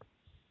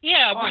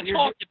 Yeah, we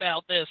talked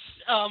about this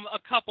a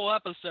couple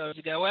episodes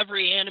ago.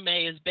 Every anime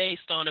is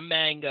based on a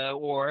manga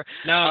or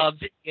a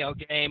video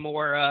game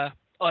or a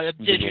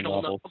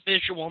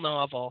visual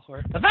novel.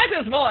 Or the fact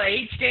that small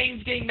H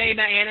games getting made in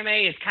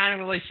anime is kind of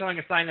really showing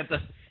a sign that the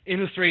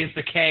industry is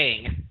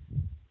decaying.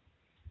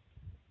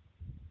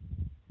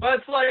 But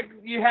it's like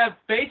you have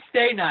Fate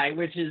Stay Night,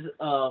 which is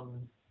a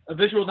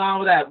visual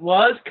novel that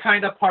was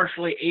kind of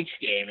partially H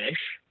game-ish,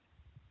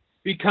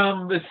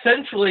 become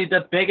essentially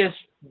the biggest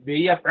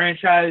media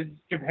franchise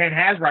Japan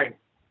has right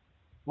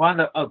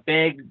now. A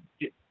big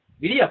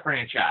media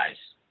franchise.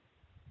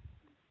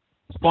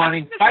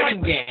 Spawning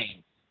fighting games.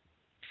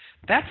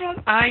 That's what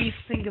I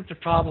think is the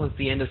problem with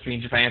the industry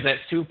in Japan, is that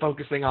it's too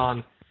focusing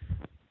on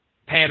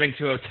pandering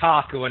to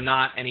otaku and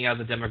not any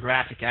other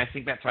demographic. And I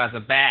think that's rather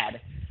bad.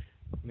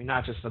 I mean,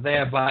 not just for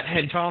there, but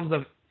in terms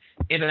of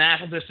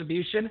international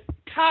distribution,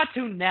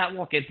 Cartoon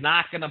Network is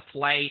not going to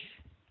play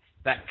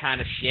that kind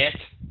of shit.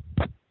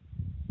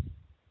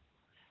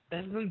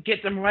 That doesn't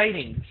get them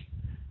ratings.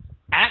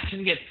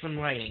 Action gets some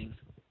ratings.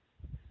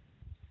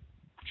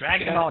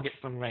 Dragon Ball gets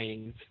some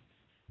ratings.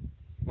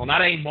 Well,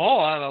 not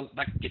anymore.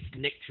 That gets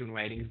Nicktoon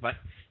ratings, but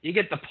you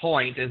get the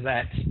point. Is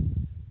that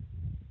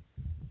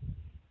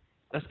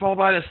that's probably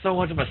why there's so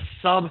much of a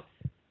sub.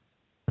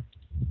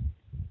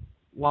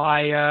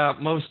 Why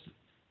most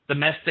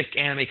domestic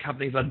anime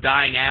companies are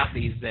dying out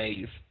these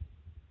days.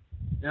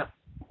 Yep.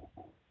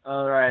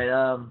 All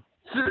right.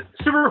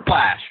 Super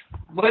Flash.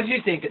 What did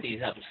you think of these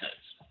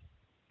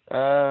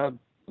episodes?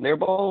 They're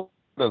both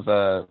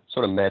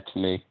sort of met to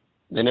me.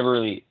 They never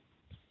really.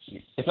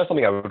 It's not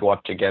something I would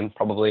watch again,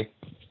 probably,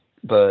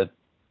 but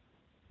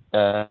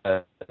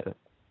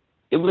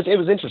it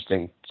was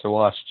interesting to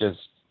watch just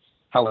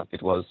how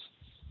it was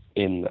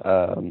in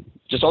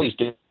just all these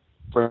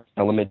different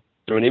elements.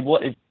 And it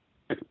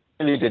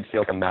really did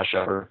feel like a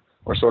mashup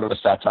or sort of a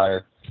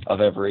satire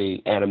of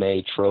every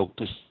anime trope.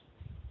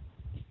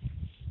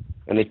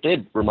 And it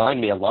did remind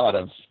me a lot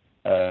of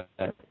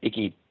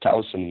Ikki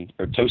Tousen,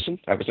 or Tosen.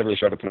 I was never really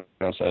sure how to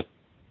pronounce that.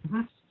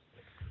 Mm-hmm.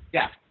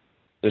 Yeah.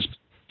 There's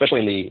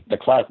especially in the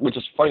class, which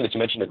is funny that you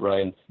mentioned it,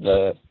 Ryan,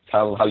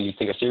 how you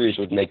think a series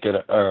would make good,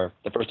 or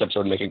the first episode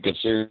would make a good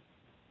series.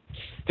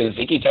 Because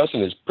Iki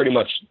Towson is pretty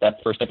much that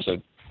first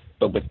episode,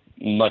 but with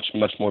much,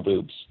 much more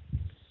boobs.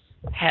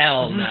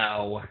 Hell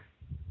no.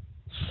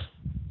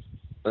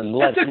 And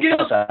less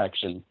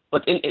action.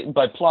 But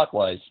but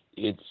plot-wise,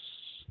 it's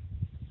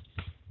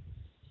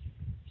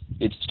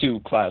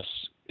two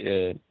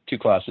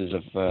classes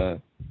of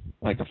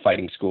like a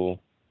fighting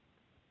school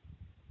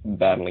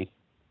battling.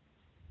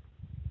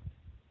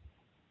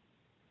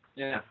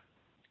 Yeah.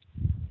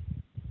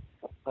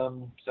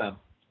 So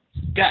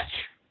sketch.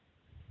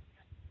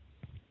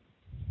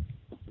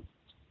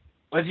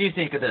 What do you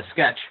think of this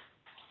sketch?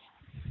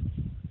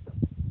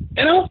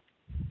 You know,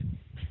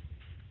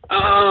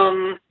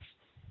 I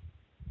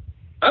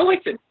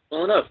liked it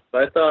well enough.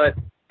 I thought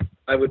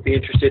I would be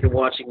interested in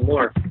watching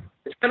more.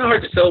 It's kind of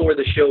hard to tell where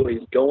the show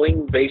is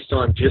going based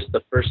on just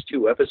the first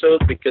 2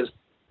 episodes, because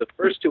the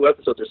first 2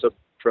 episodes are so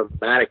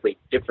dramatically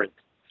different.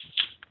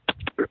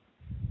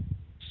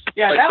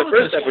 Yeah, like that the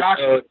was first a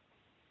shocking. episode.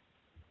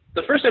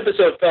 The first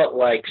episode felt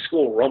like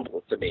School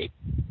Rumble to me.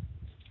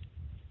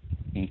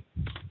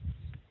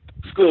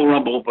 School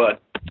Rumble,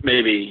 but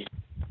maybe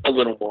a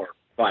little more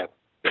violent.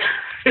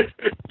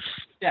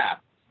 Yeah.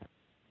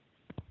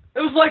 It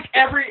was like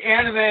every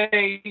anime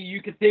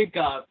you could think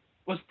of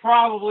was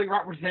probably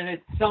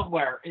represented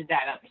somewhere in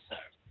that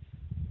episode.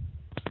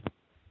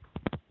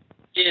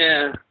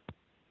 Yeah.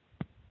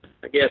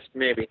 I guess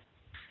maybe.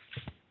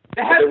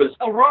 It had There was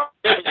a robot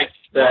that like,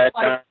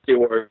 Dynasty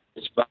Warriors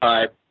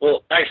vibe.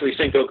 Well, actually,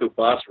 Sengoku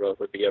Boss Road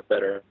would be a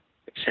better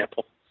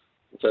example,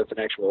 since that's an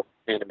actual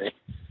anime.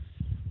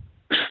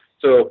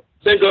 So,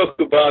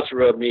 Sengoku Boss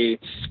Road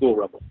meets School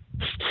Rumble.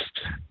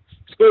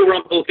 School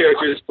Rumble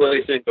characters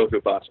play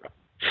Sengoku Boss Road.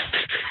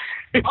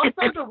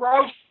 also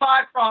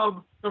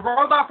the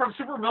robot from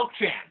Super Milk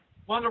Chan.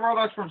 One of the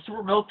robots from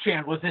Super Milk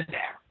Chan was in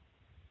there.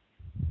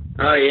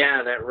 Oh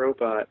yeah, that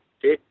robot.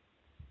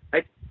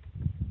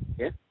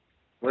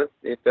 Well,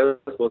 it does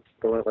look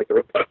like a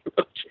robot,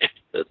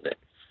 doesn't it?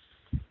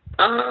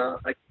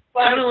 I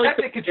kind of like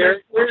the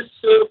characters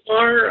so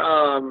far.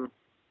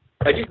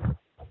 It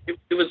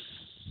was.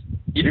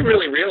 You didn't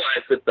really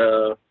realize that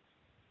the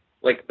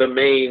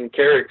main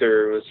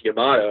character was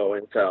Yamato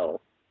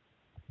until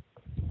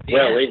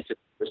well into the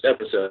first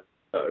episode.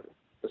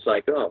 It's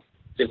like, oh,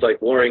 seems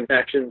like warring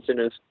factions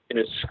in a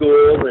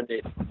school, and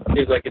it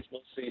seems like it's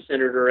mostly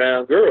centered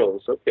around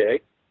girls.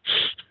 Okay,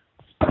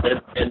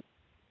 and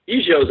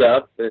he shows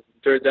up, and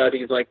turns out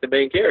he's like the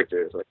main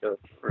character. It's like, oh,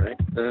 all right.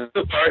 So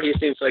far, he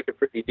seems like a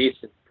pretty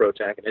decent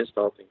protagonist,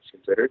 all things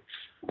considered.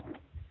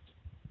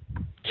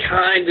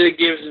 Kind of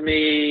gives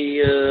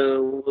me a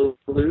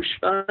Lelouch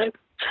vibe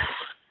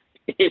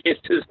in his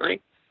design,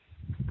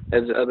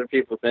 as other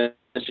people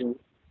mentioned.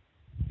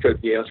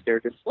 Code Geass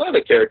characters. A lot of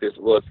the characters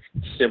look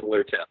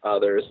similar to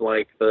others,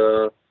 like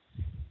the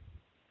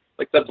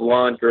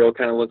blonde girl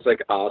kind of looks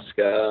like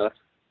Asuka.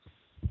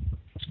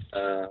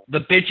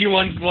 The bitchy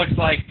one looks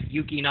like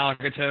Yuki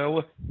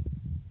Nagato.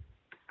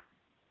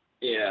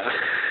 Yeah.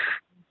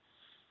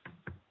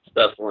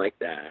 Stuff like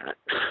that.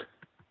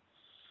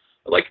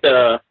 I like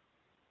the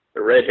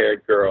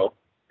red-haired girl.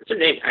 Is her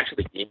name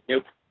actually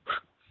Inu?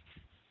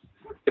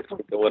 It's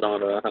like going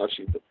on how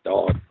she's a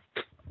dog.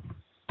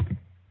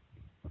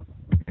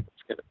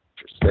 It's kind of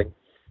interesting.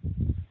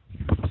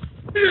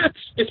 Yeah,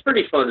 it's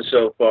pretty fun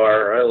so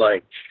far. I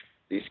like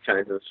these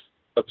kinds of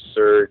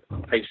absurd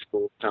high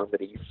school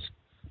comedies.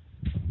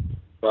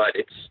 But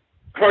it's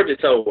hard to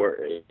tell where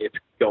it's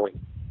going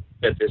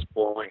at this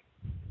point.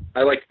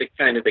 I like the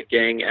kind of the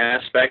gang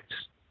aspect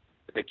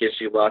that gives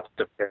you lots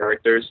of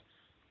characters,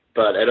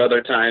 but at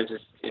other times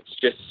it's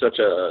just such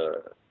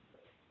a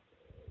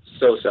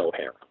so-so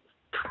harem.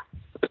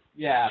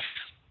 Yeah.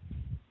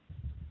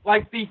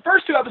 Like the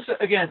first 2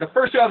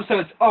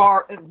 episodes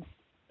are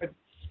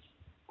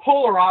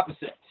polar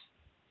opposites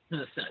in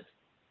a sense.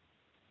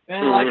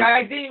 And like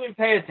I didn't even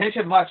pay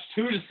attention much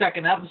to the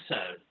second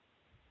episode.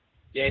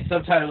 Yeah, it's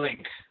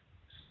subtitling.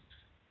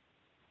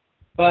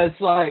 But it's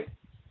like,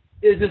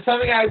 is it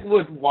something I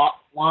would want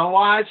to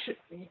watch?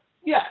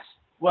 Yes.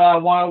 Well, I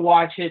want to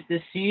watch it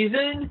this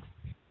season?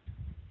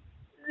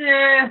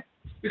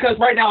 Because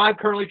right now I'm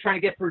currently trying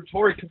to get through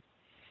Toriko.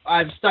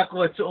 I'm stuck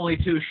with only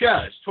 2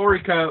 shows,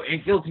 Toriko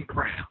and Guilty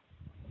Crown.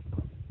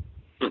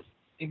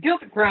 And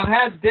Guilty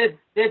Crown did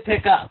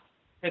pick up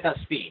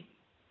speed.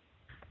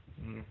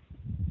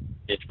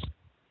 Interesting.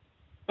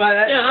 But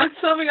that's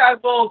something I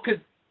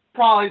could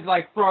probably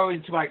like throw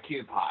into my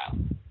queue pile.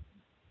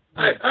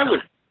 I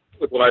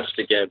would watch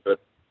it again,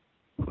 but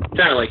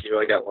kind of like you,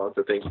 I got lots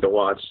of things to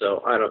watch,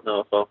 so I don't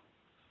know if I'll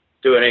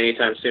do it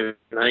anytime soon.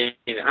 I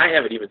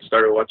haven't even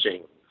started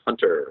watching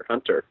Hunter x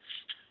Hunter,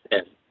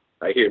 and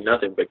I hear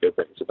nothing but good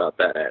things about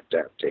that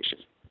adaptation.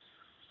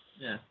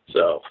 Yeah.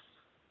 So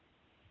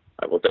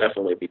I will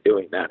definitely be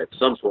doing that at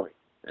some point.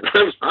 And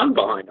I'm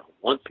behind on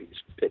One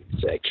Piece, for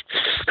pity's sake.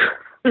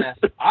 Yeah.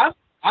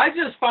 I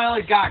just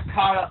finally got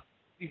caught up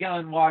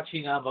again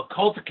watching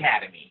Occult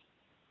Academy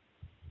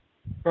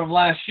from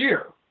last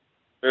year.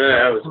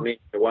 I was meaning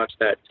to watch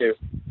that too.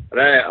 But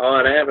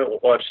I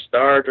haven't watched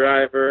Star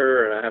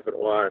Driver, and I haven't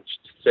watched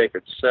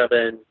Sacred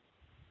Seven.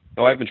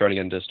 Oh, I've been trying to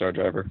get into Star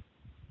Driver.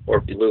 Or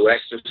Blue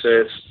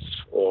Exorcist,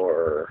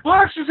 or... Blue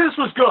Exorcist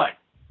was good.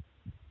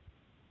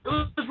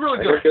 It was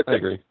really good. I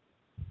agree.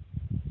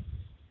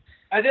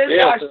 I did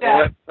watch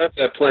that. I've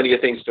got plenty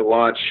of things to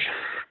watch,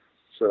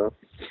 so...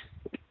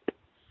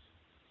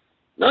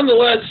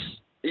 Nonetheless,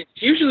 it's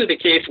usually the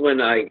case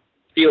when I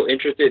feel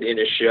interested in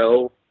a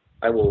show,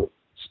 I will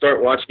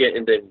start watching it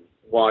and then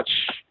watch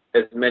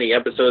as many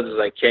episodes as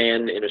I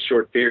can in a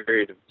short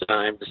period of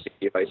time to see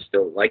if I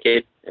still like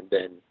it, and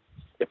then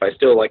if I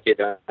still like it,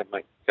 I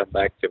might come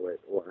back to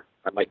it, or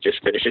I might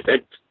just finish it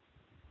then.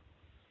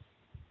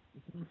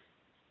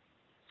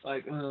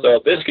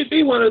 So this could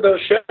be one of those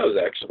shows,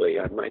 actually.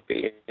 I might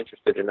be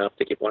interested enough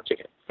to keep watching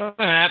it.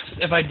 Perhaps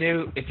if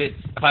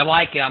I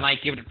like it, I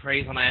might give it a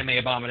praise on Anime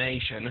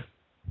Abomination.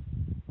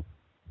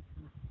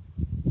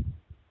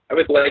 I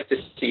would like to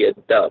see a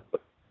dub.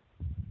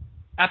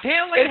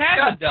 Apparently, it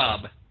has a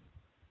dub.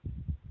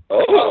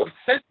 Oh.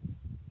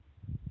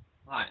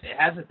 It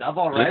has a dub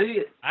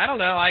already? I don't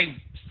know. I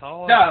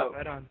saw it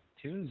right on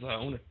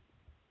Toonzone.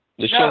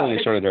 The show only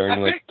started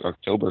airing like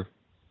October.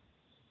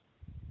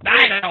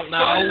 I don't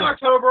know. In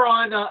October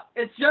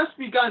it's just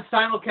begun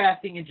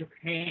simulcasting in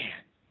Japan.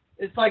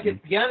 It's like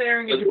it's begun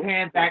airing in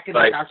Japan back in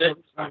like October.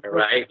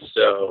 Right,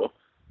 so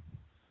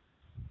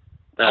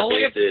that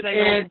only means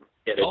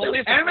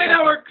if Anime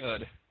Network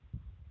good.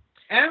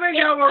 Anime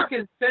Network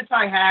and since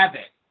I have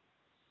it.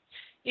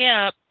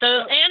 Yeah,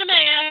 the anime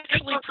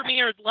actually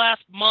premiered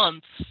last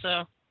month,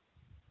 so.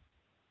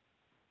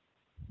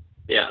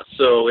 Yeah,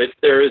 so if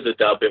there is a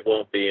dub, it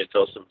won't be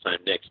until sometime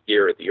next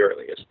year at the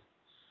earliest.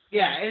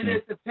 Yeah, and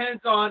it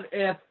depends on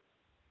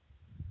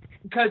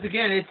because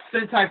again, it's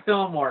Sentai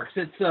Filmworks.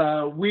 It's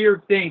a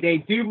weird thing. They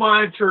do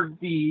monitor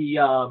the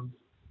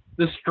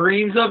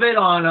streams of it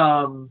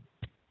on.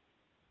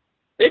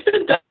 They've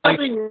been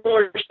dubbing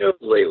more shows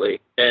lately,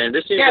 and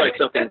this seems like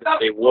something that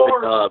they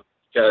would dub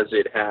because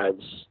it has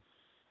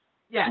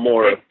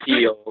more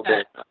appeal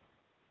than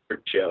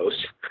other shows.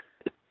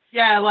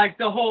 Yeah, like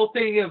the whole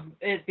thing of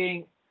it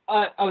being.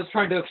 I was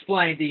trying to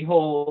explain the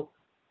whole,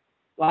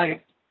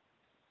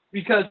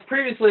 because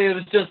previously it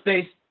was just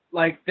based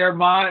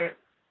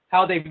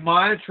how they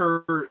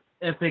monitor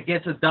if it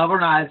gets a dub or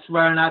not. It's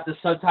whether or not the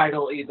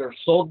subtitle either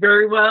sold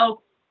very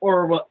well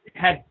or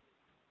had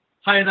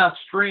high enough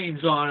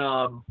streams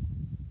on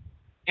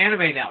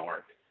Anime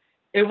Network.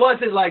 It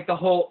wasn't like the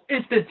whole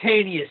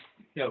instantaneous,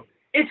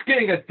 it's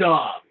getting a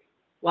dub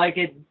like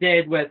it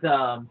did with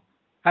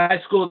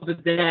High School of the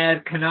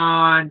Dead,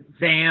 Kanon,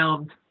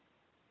 Zammed,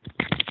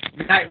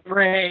 Night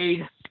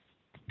Raid.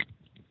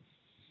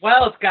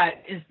 Well, it's got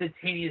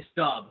instantaneous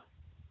dub.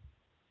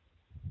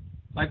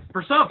 Like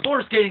Persona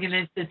 4 is getting an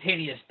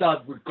instantaneous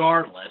dub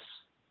regardless.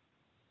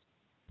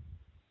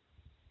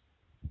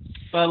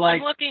 But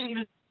I'm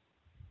looking.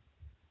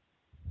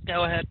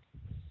 Go ahead.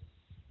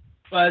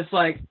 But it's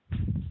like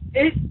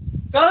it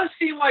does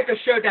seem like a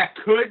show that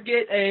could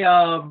get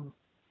a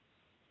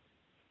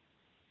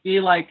be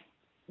like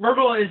we're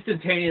going to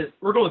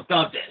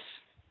dub this.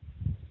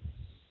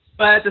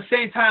 But at the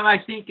same time, I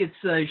think it's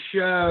a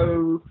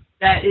show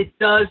that it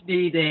does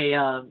need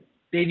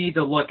they need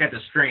to look at the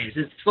streams.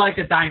 It's like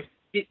a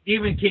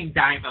Demon King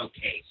Daimo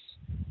case,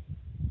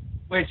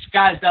 which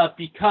got up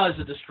because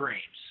of the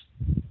streams.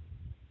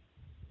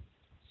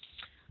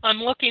 I'm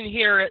looking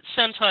here at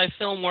Sentai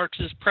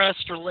Filmworks' press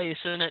release,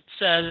 and it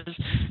says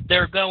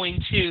they're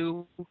going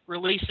to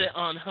release it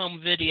on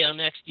home video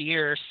next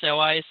year, so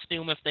I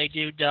assume if they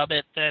do dub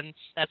it, then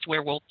that's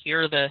where we'll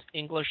hear the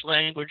English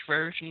language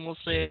version, we'll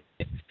see.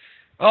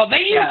 Well, they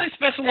usually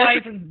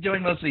specialize in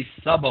doing mostly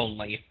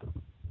sub-only.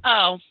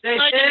 Oh,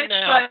 I didn't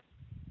know.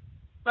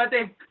 But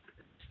they've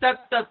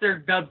stepped up their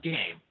dub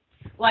game.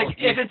 Like,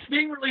 if it's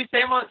being released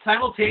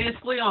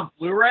simultaneously on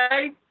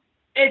Blu-ray,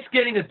 it's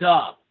getting a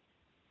dub.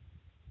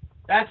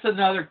 That's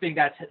another thing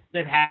that's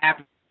been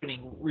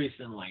happening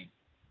recently.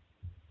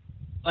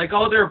 Like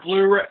all their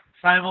Blu-ray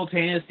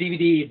simultaneous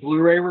DVD and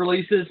Blu-ray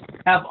releases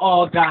have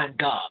all gotten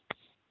dubbed.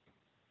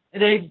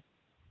 And they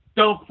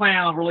don't plan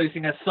on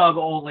releasing a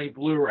sub-only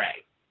Blu-ray.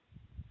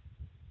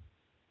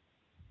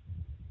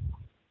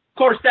 Of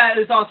course, that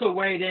is also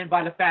weighed in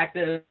by the fact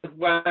that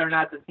whether or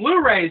not the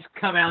Blu-rays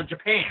come out in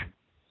Japan.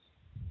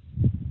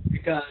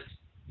 Because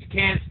you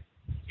can't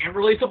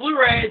release a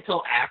Blu-ray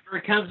until after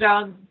it comes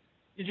out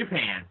in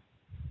Japan.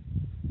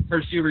 For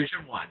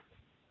Region 1.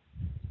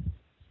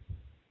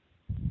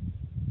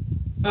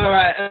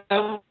 Alright,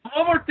 one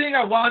more thing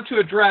I want to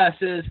address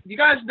is, you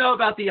guys know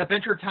about the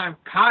Adventure Time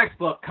comic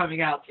book coming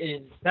out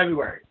in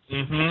February?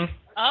 Mm-hmm.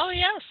 Oh,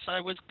 yes,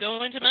 I was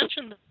going to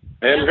mention that.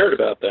 I hadn't heard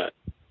about that.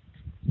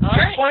 All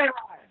right.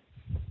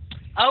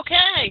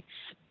 Okay.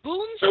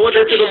 Boom I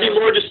wonder if it'll be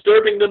more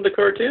disturbing than the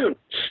cartoon.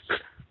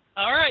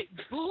 All right.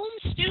 Boom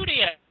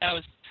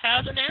Studios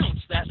has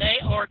announced that they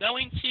are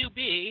going to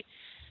be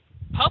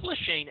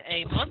publishing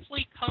a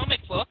monthly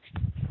comic book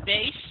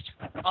based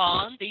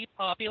on the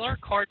popular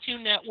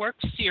Cartoon Network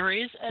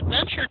series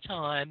Adventure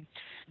Time.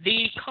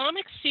 The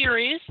comic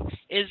series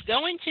is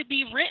going to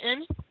be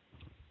written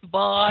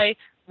by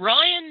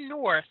Ryan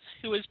North,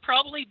 who is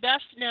probably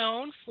best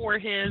known for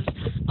his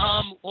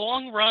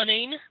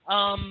long-running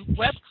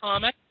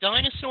webcomic,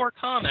 Dinosaur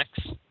Comics.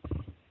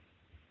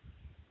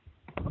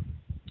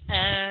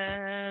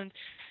 And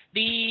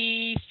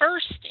the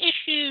first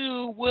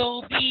issue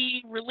will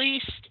be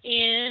released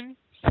in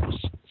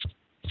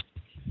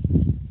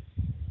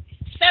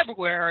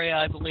February,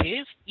 I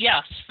believe.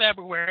 Yes,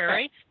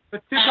 February.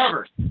 With 2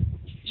 covers.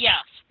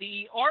 Yes,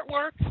 the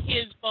artwork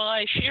is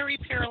by Sherry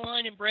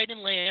Paroline and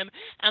Braden Lamb,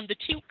 and the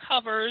 2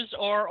 covers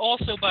are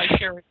also by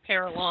Sherry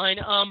Paroline.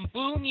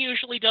 Boom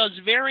usually does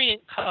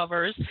variant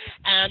covers,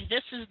 and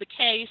this is the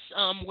case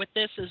with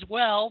this as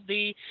well.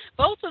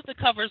 Both of the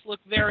covers look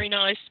very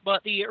nice,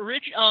 but the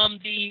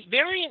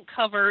variant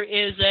cover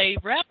is a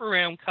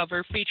wraparound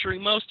cover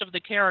featuring most of the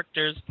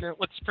characters, and it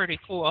looks pretty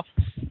cool.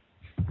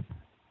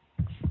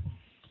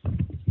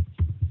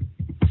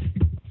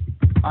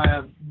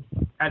 I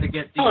had to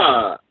get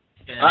the...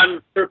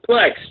 I'm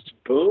perplexed.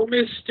 Boom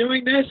is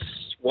doing this?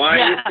 Why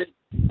isn't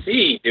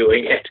he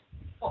doing it?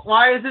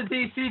 Why isn't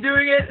DC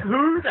doing it?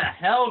 Who the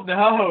hell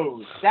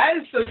knows? That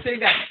is the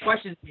thing that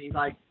questions me.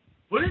 Like,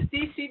 wouldn't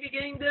DC be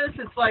getting this?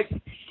 It's like,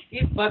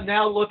 but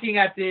now looking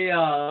at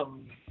the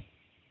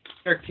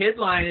their kid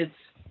line, it's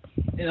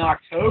in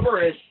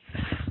October.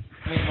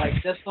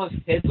 This month's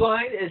kid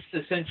line is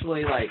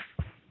essentially like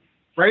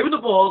Brave and the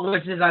Bold,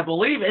 which is, I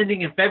believe,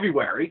 ending in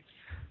February.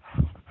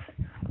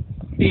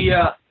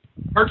 The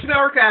Cartoon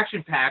Network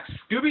Action Packs,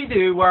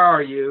 Scooby-Doo, Where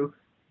Are You,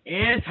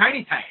 and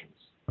Tiny Titans.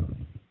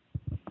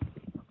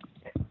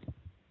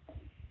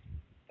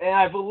 And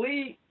I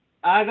believe,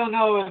 I don't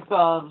know if,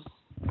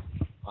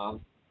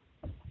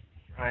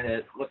 trying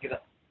to look it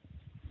up.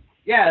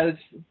 Yeah,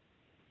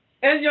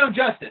 and Young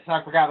Justice.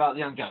 I forgot about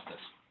Young Justice.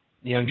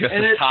 The Young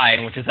Justice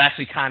tie-in, which is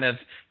actually kind of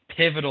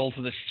pivotal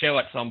to the show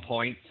at some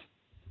point.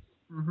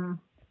 Mm-hmm.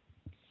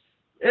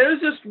 It was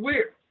just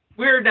weird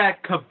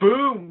that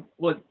Kaboom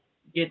would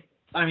get,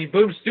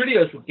 Boom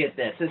Studios would get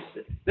this. This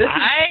is big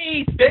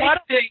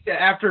thing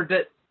after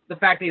the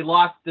fact they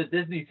lost the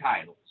Disney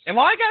titles. And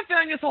I got a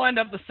feeling this will end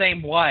up the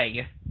same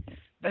way.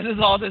 This is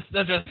all just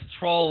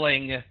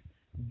trolling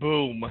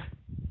Boom.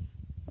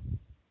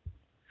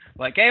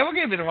 Like, hey, we'll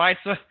give you the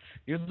rights to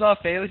use a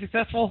really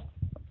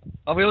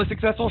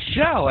successful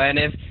show, and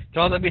if it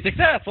doesn't be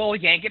successful, we'll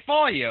yank it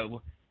for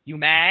you. You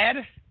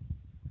mad?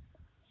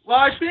 Well,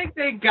 I think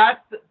they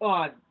got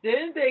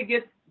didn't they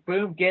get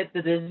Boom get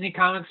the Disney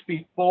comics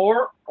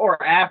before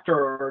or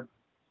after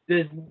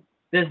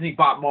Disney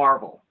bought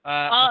Marvel?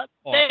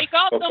 They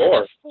got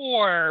them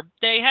before.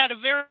 They had a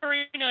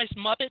very nice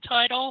Muppet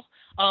title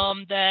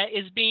that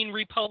is being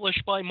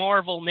republished by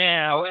Marvel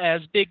now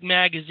as big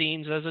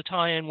magazines as a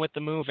tie-in with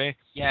the movie.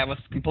 Yeah, it was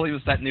complete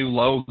with that new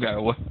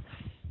logo.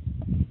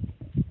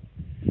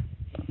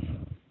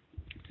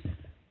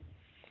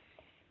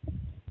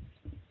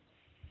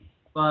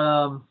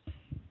 But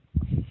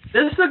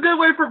this is a good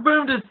way for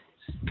Boom to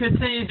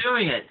continue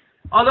doing it.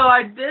 Although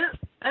I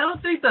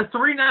don't think the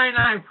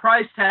 $3.99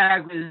 price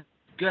tag is a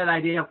good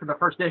idea for the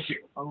first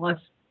issue, unless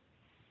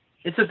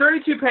it's a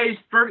 32-page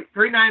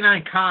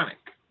 $3.99 comic.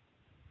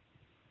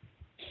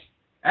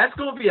 That's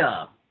going to be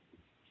a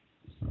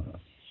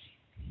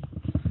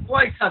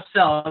quite tough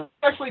sell,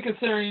 especially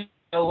considering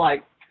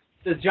the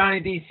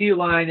Johnny DC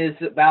line is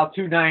about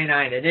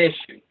 $2.99 an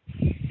issue.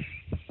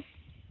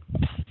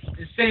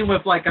 The same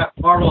with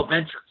Marvel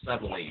Adventures, I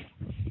believe.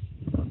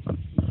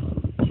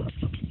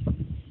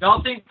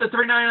 Y'all think the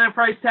 $3.99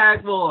 price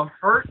tag will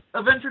hurt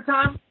Adventure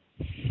Time?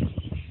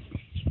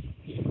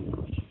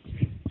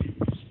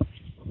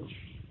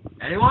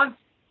 Anyone?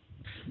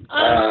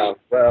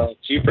 Well,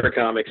 cheaper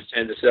comics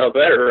tend to sell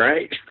better,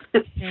 right?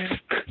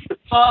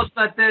 Well,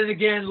 but then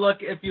again,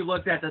 if you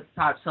looked at the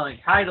top-selling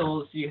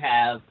titles, you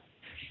have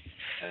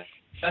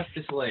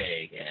Justice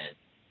League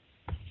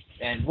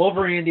and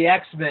Wolverine and the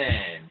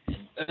X-Men,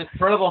 and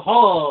Incredible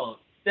Hulk.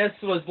 This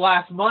was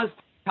last month's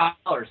top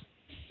sellers.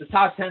 The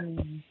top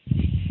 10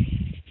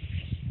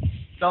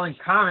 selling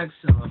comics.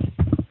 We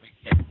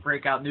can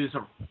break out news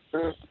of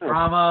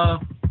drama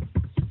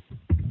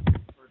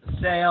for the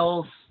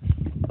sales.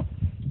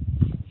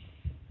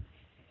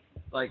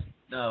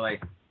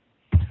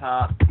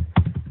 Top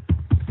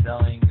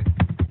selling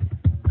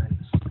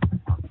comics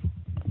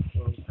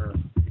October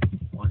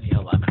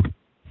 2011.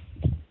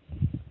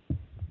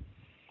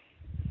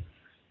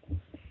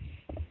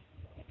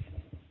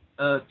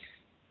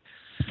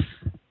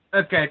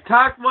 Okay,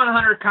 top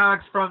 100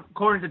 comics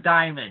according to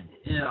Diamond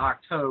in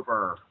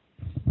October.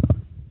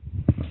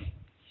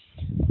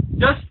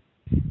 Just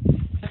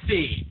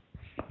see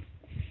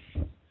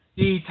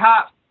in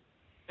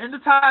the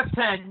top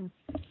 10.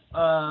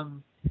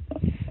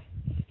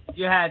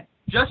 You had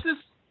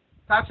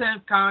top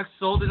 10 comics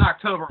sold in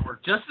October were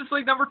Justice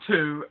League number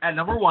 2 at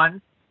number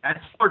 1, that's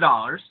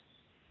 $4.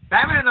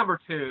 Batman number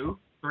 2,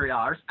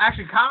 $3.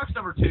 Action Comics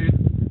number 2, $4.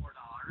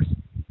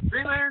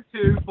 Green Lantern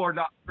 2,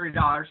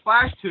 $3.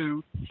 Flash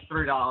 2,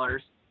 $3.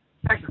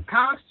 Detective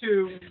Comics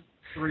 2,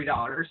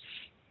 $3.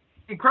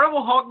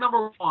 Incredible Hulk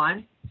number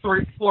 1,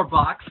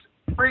 $4.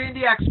 Free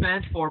Indie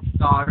X-Men,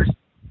 $4.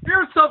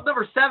 Fear Itself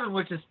number 7,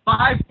 which is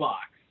 $5.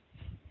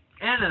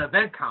 And an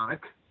event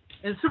comic.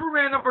 And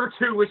Superman number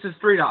 2, which is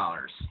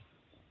 $3.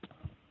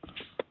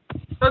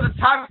 So the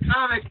top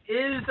comic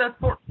is a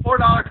 $4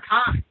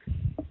 comic.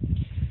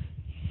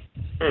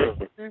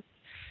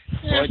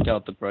 I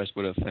doubt the price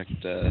would affect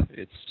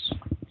its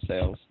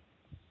sales.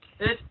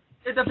 It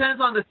depends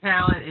on the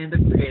talent and the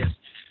creative.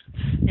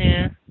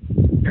 Yeah.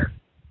 Sure.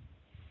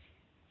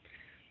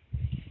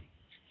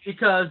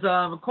 Because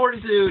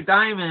according to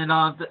Diamond,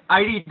 the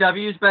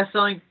IDW's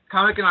best-selling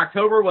comic in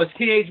October was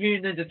Teenage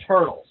Mutant Ninja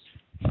Turtles.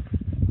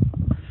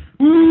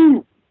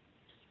 Woo!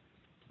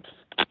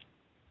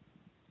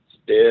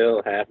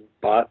 Still haven't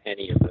bought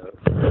any of those.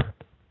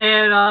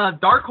 And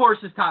Dark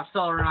Horse's top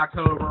seller in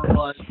October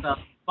was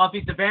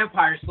Buffy the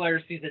Vampire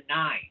Slayer Season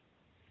 9.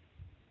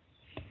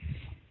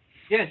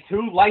 Yeah,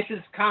 2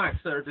 licensed comics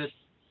that are just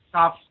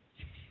top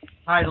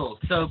titles.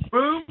 So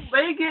Boom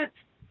may get...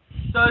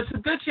 So it's a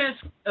good chance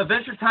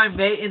Adventure Time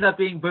may end up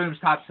being Boom's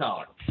top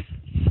seller.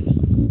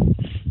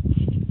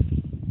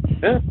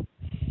 Yeah.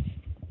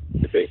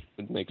 Could be.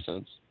 Would make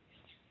sense.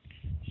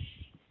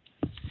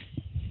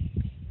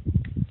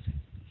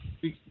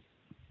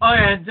 Oh,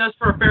 yeah, and just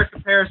for a fair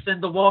comparison,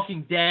 The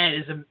Walking Dead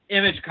is an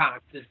Image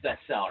Comics'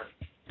 bestseller.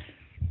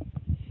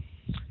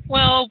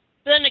 Well,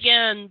 then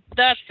again,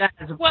 That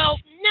is well,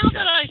 now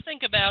that I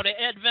think about it,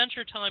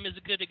 Adventure Time is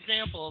a good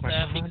example of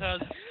that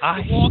because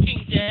The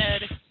Walking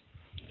Dead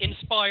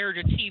inspired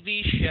a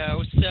TV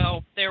show,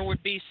 so there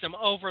would be some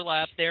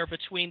overlap there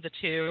between the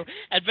two.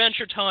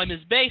 Adventure Time is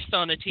based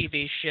on a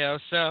TV show,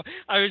 so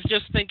I was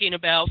just thinking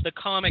about the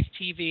comic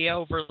TV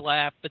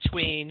overlap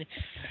between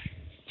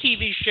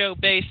TV show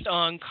based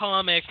on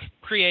comic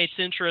creates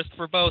interest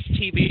for both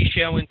TV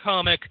show and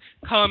comic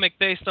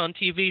based on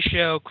TV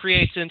show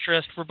creates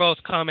interest for both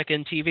comic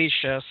and TV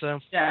show. So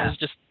yeah, it was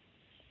just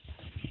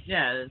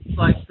it's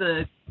like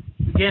the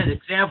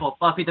example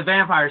Buffy the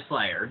Vampire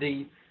Slayer.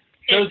 The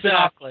show's exactly been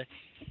off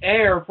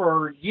air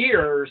for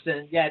years,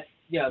 and yet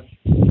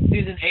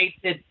season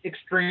 8 did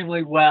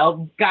extremely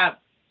well. Got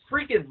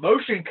freaking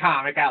motion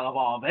comic out of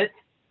all of it,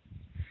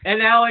 and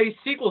now a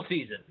sequel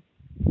season.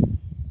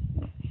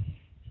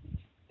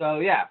 So,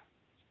 yeah,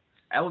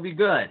 that will be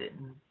good.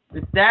 And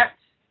with that,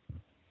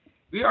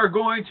 we are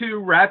going to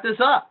wrap this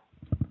up.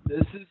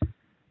 This is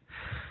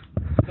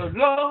so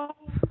long,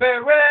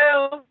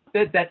 farewell.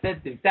 What is I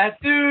it, the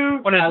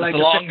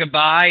long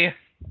goodbye?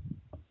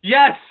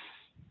 Yes.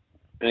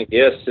 I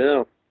guess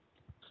so.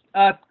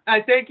 I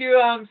thank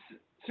you,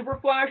 Super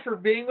Flash, for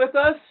being with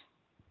us.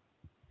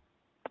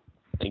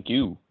 Thank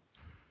you.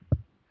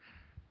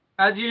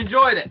 How'd you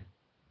enjoy it?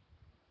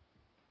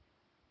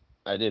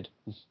 I did.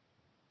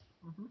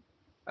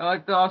 I'd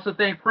like to also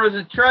thank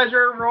Frozen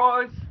Treasure,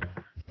 Roy,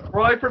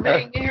 for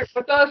being here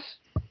with us.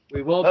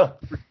 We will. Oh.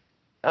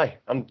 Hi,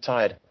 I'm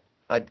tired.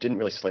 I didn't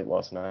really sleep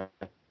last night.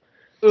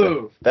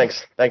 Ooh.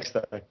 Thanks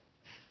though.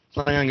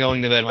 Planning on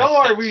going to bed Don't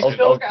worry, we I was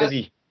still got.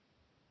 busy.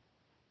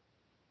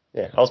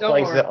 Yeah, I was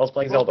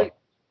playing Zelda.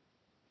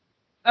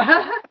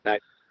 Nice.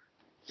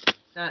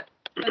 And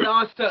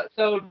also,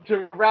 so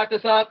to wrap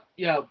this up,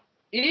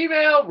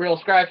 email Real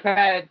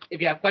Scratchpad if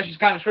you have questions,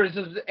 comments,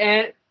 criticisms,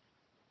 and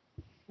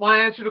want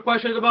to answer the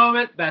question of the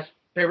moment.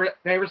 Favorite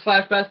 /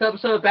 best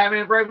episode of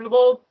Batman Brave and the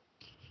Bold.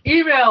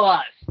 Email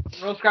us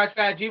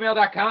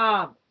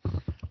realscratchpad@gmail.com.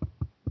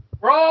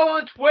 We're all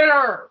on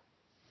Twitter.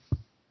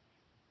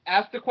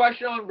 Ask the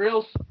question on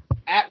Real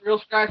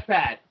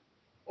Scratchpad.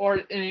 Or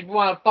and if you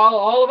want to follow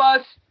all of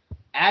us,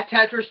 at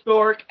Tetris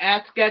Dork,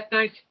 at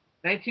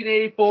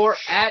Sketch1984,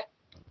 at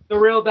The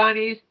Real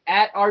Dineys,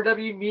 at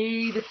RW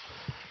Mead,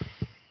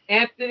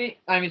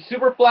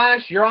 Super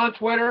Flash, you're on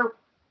Twitter,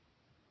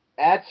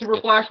 at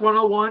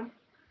Superflash101.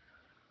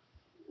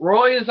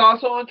 Roy is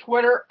also on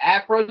Twitter,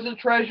 at Frozen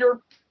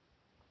Treasure.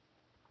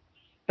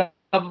 The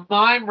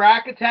Mime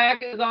Rack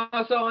Attack is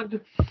also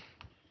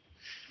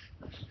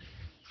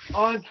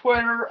on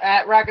Twitter,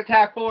 at Rack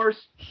Attack Force.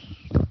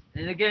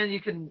 And again, you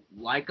can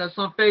like us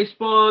on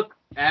Facebook,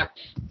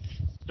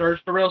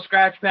 search The Real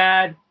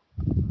Scratchpad.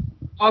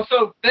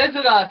 Also,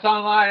 visit us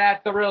online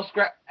at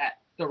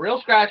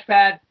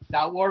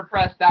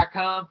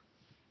therealscratchpad.wordpress.com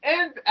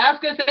and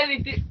ask us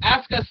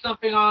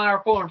something on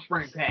our Forum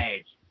Spring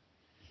page.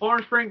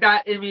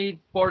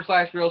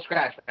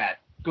 formspring.me/realscratchpad.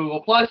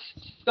 Google Plus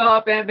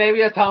stuff and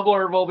maybe a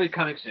Tumblr will be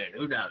coming soon.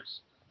 Who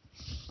knows?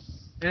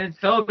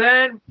 Until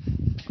then,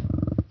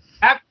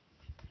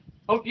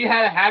 hope you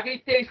had a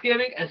happy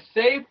Thanksgiving, a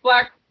safe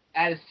Black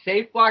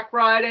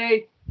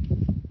Friday,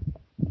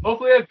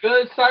 hopefully a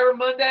good Cyber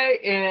Monday,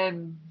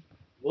 and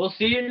we'll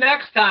see you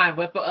next time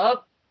with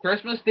a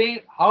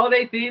Christmas-themed,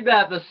 holiday-themed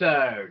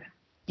episode.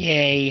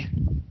 Yay.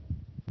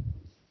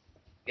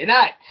 Good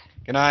night.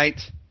 Good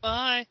night.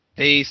 bye.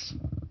 Peace.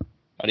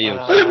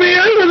 Adios. Let me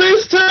out of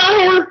this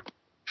tower!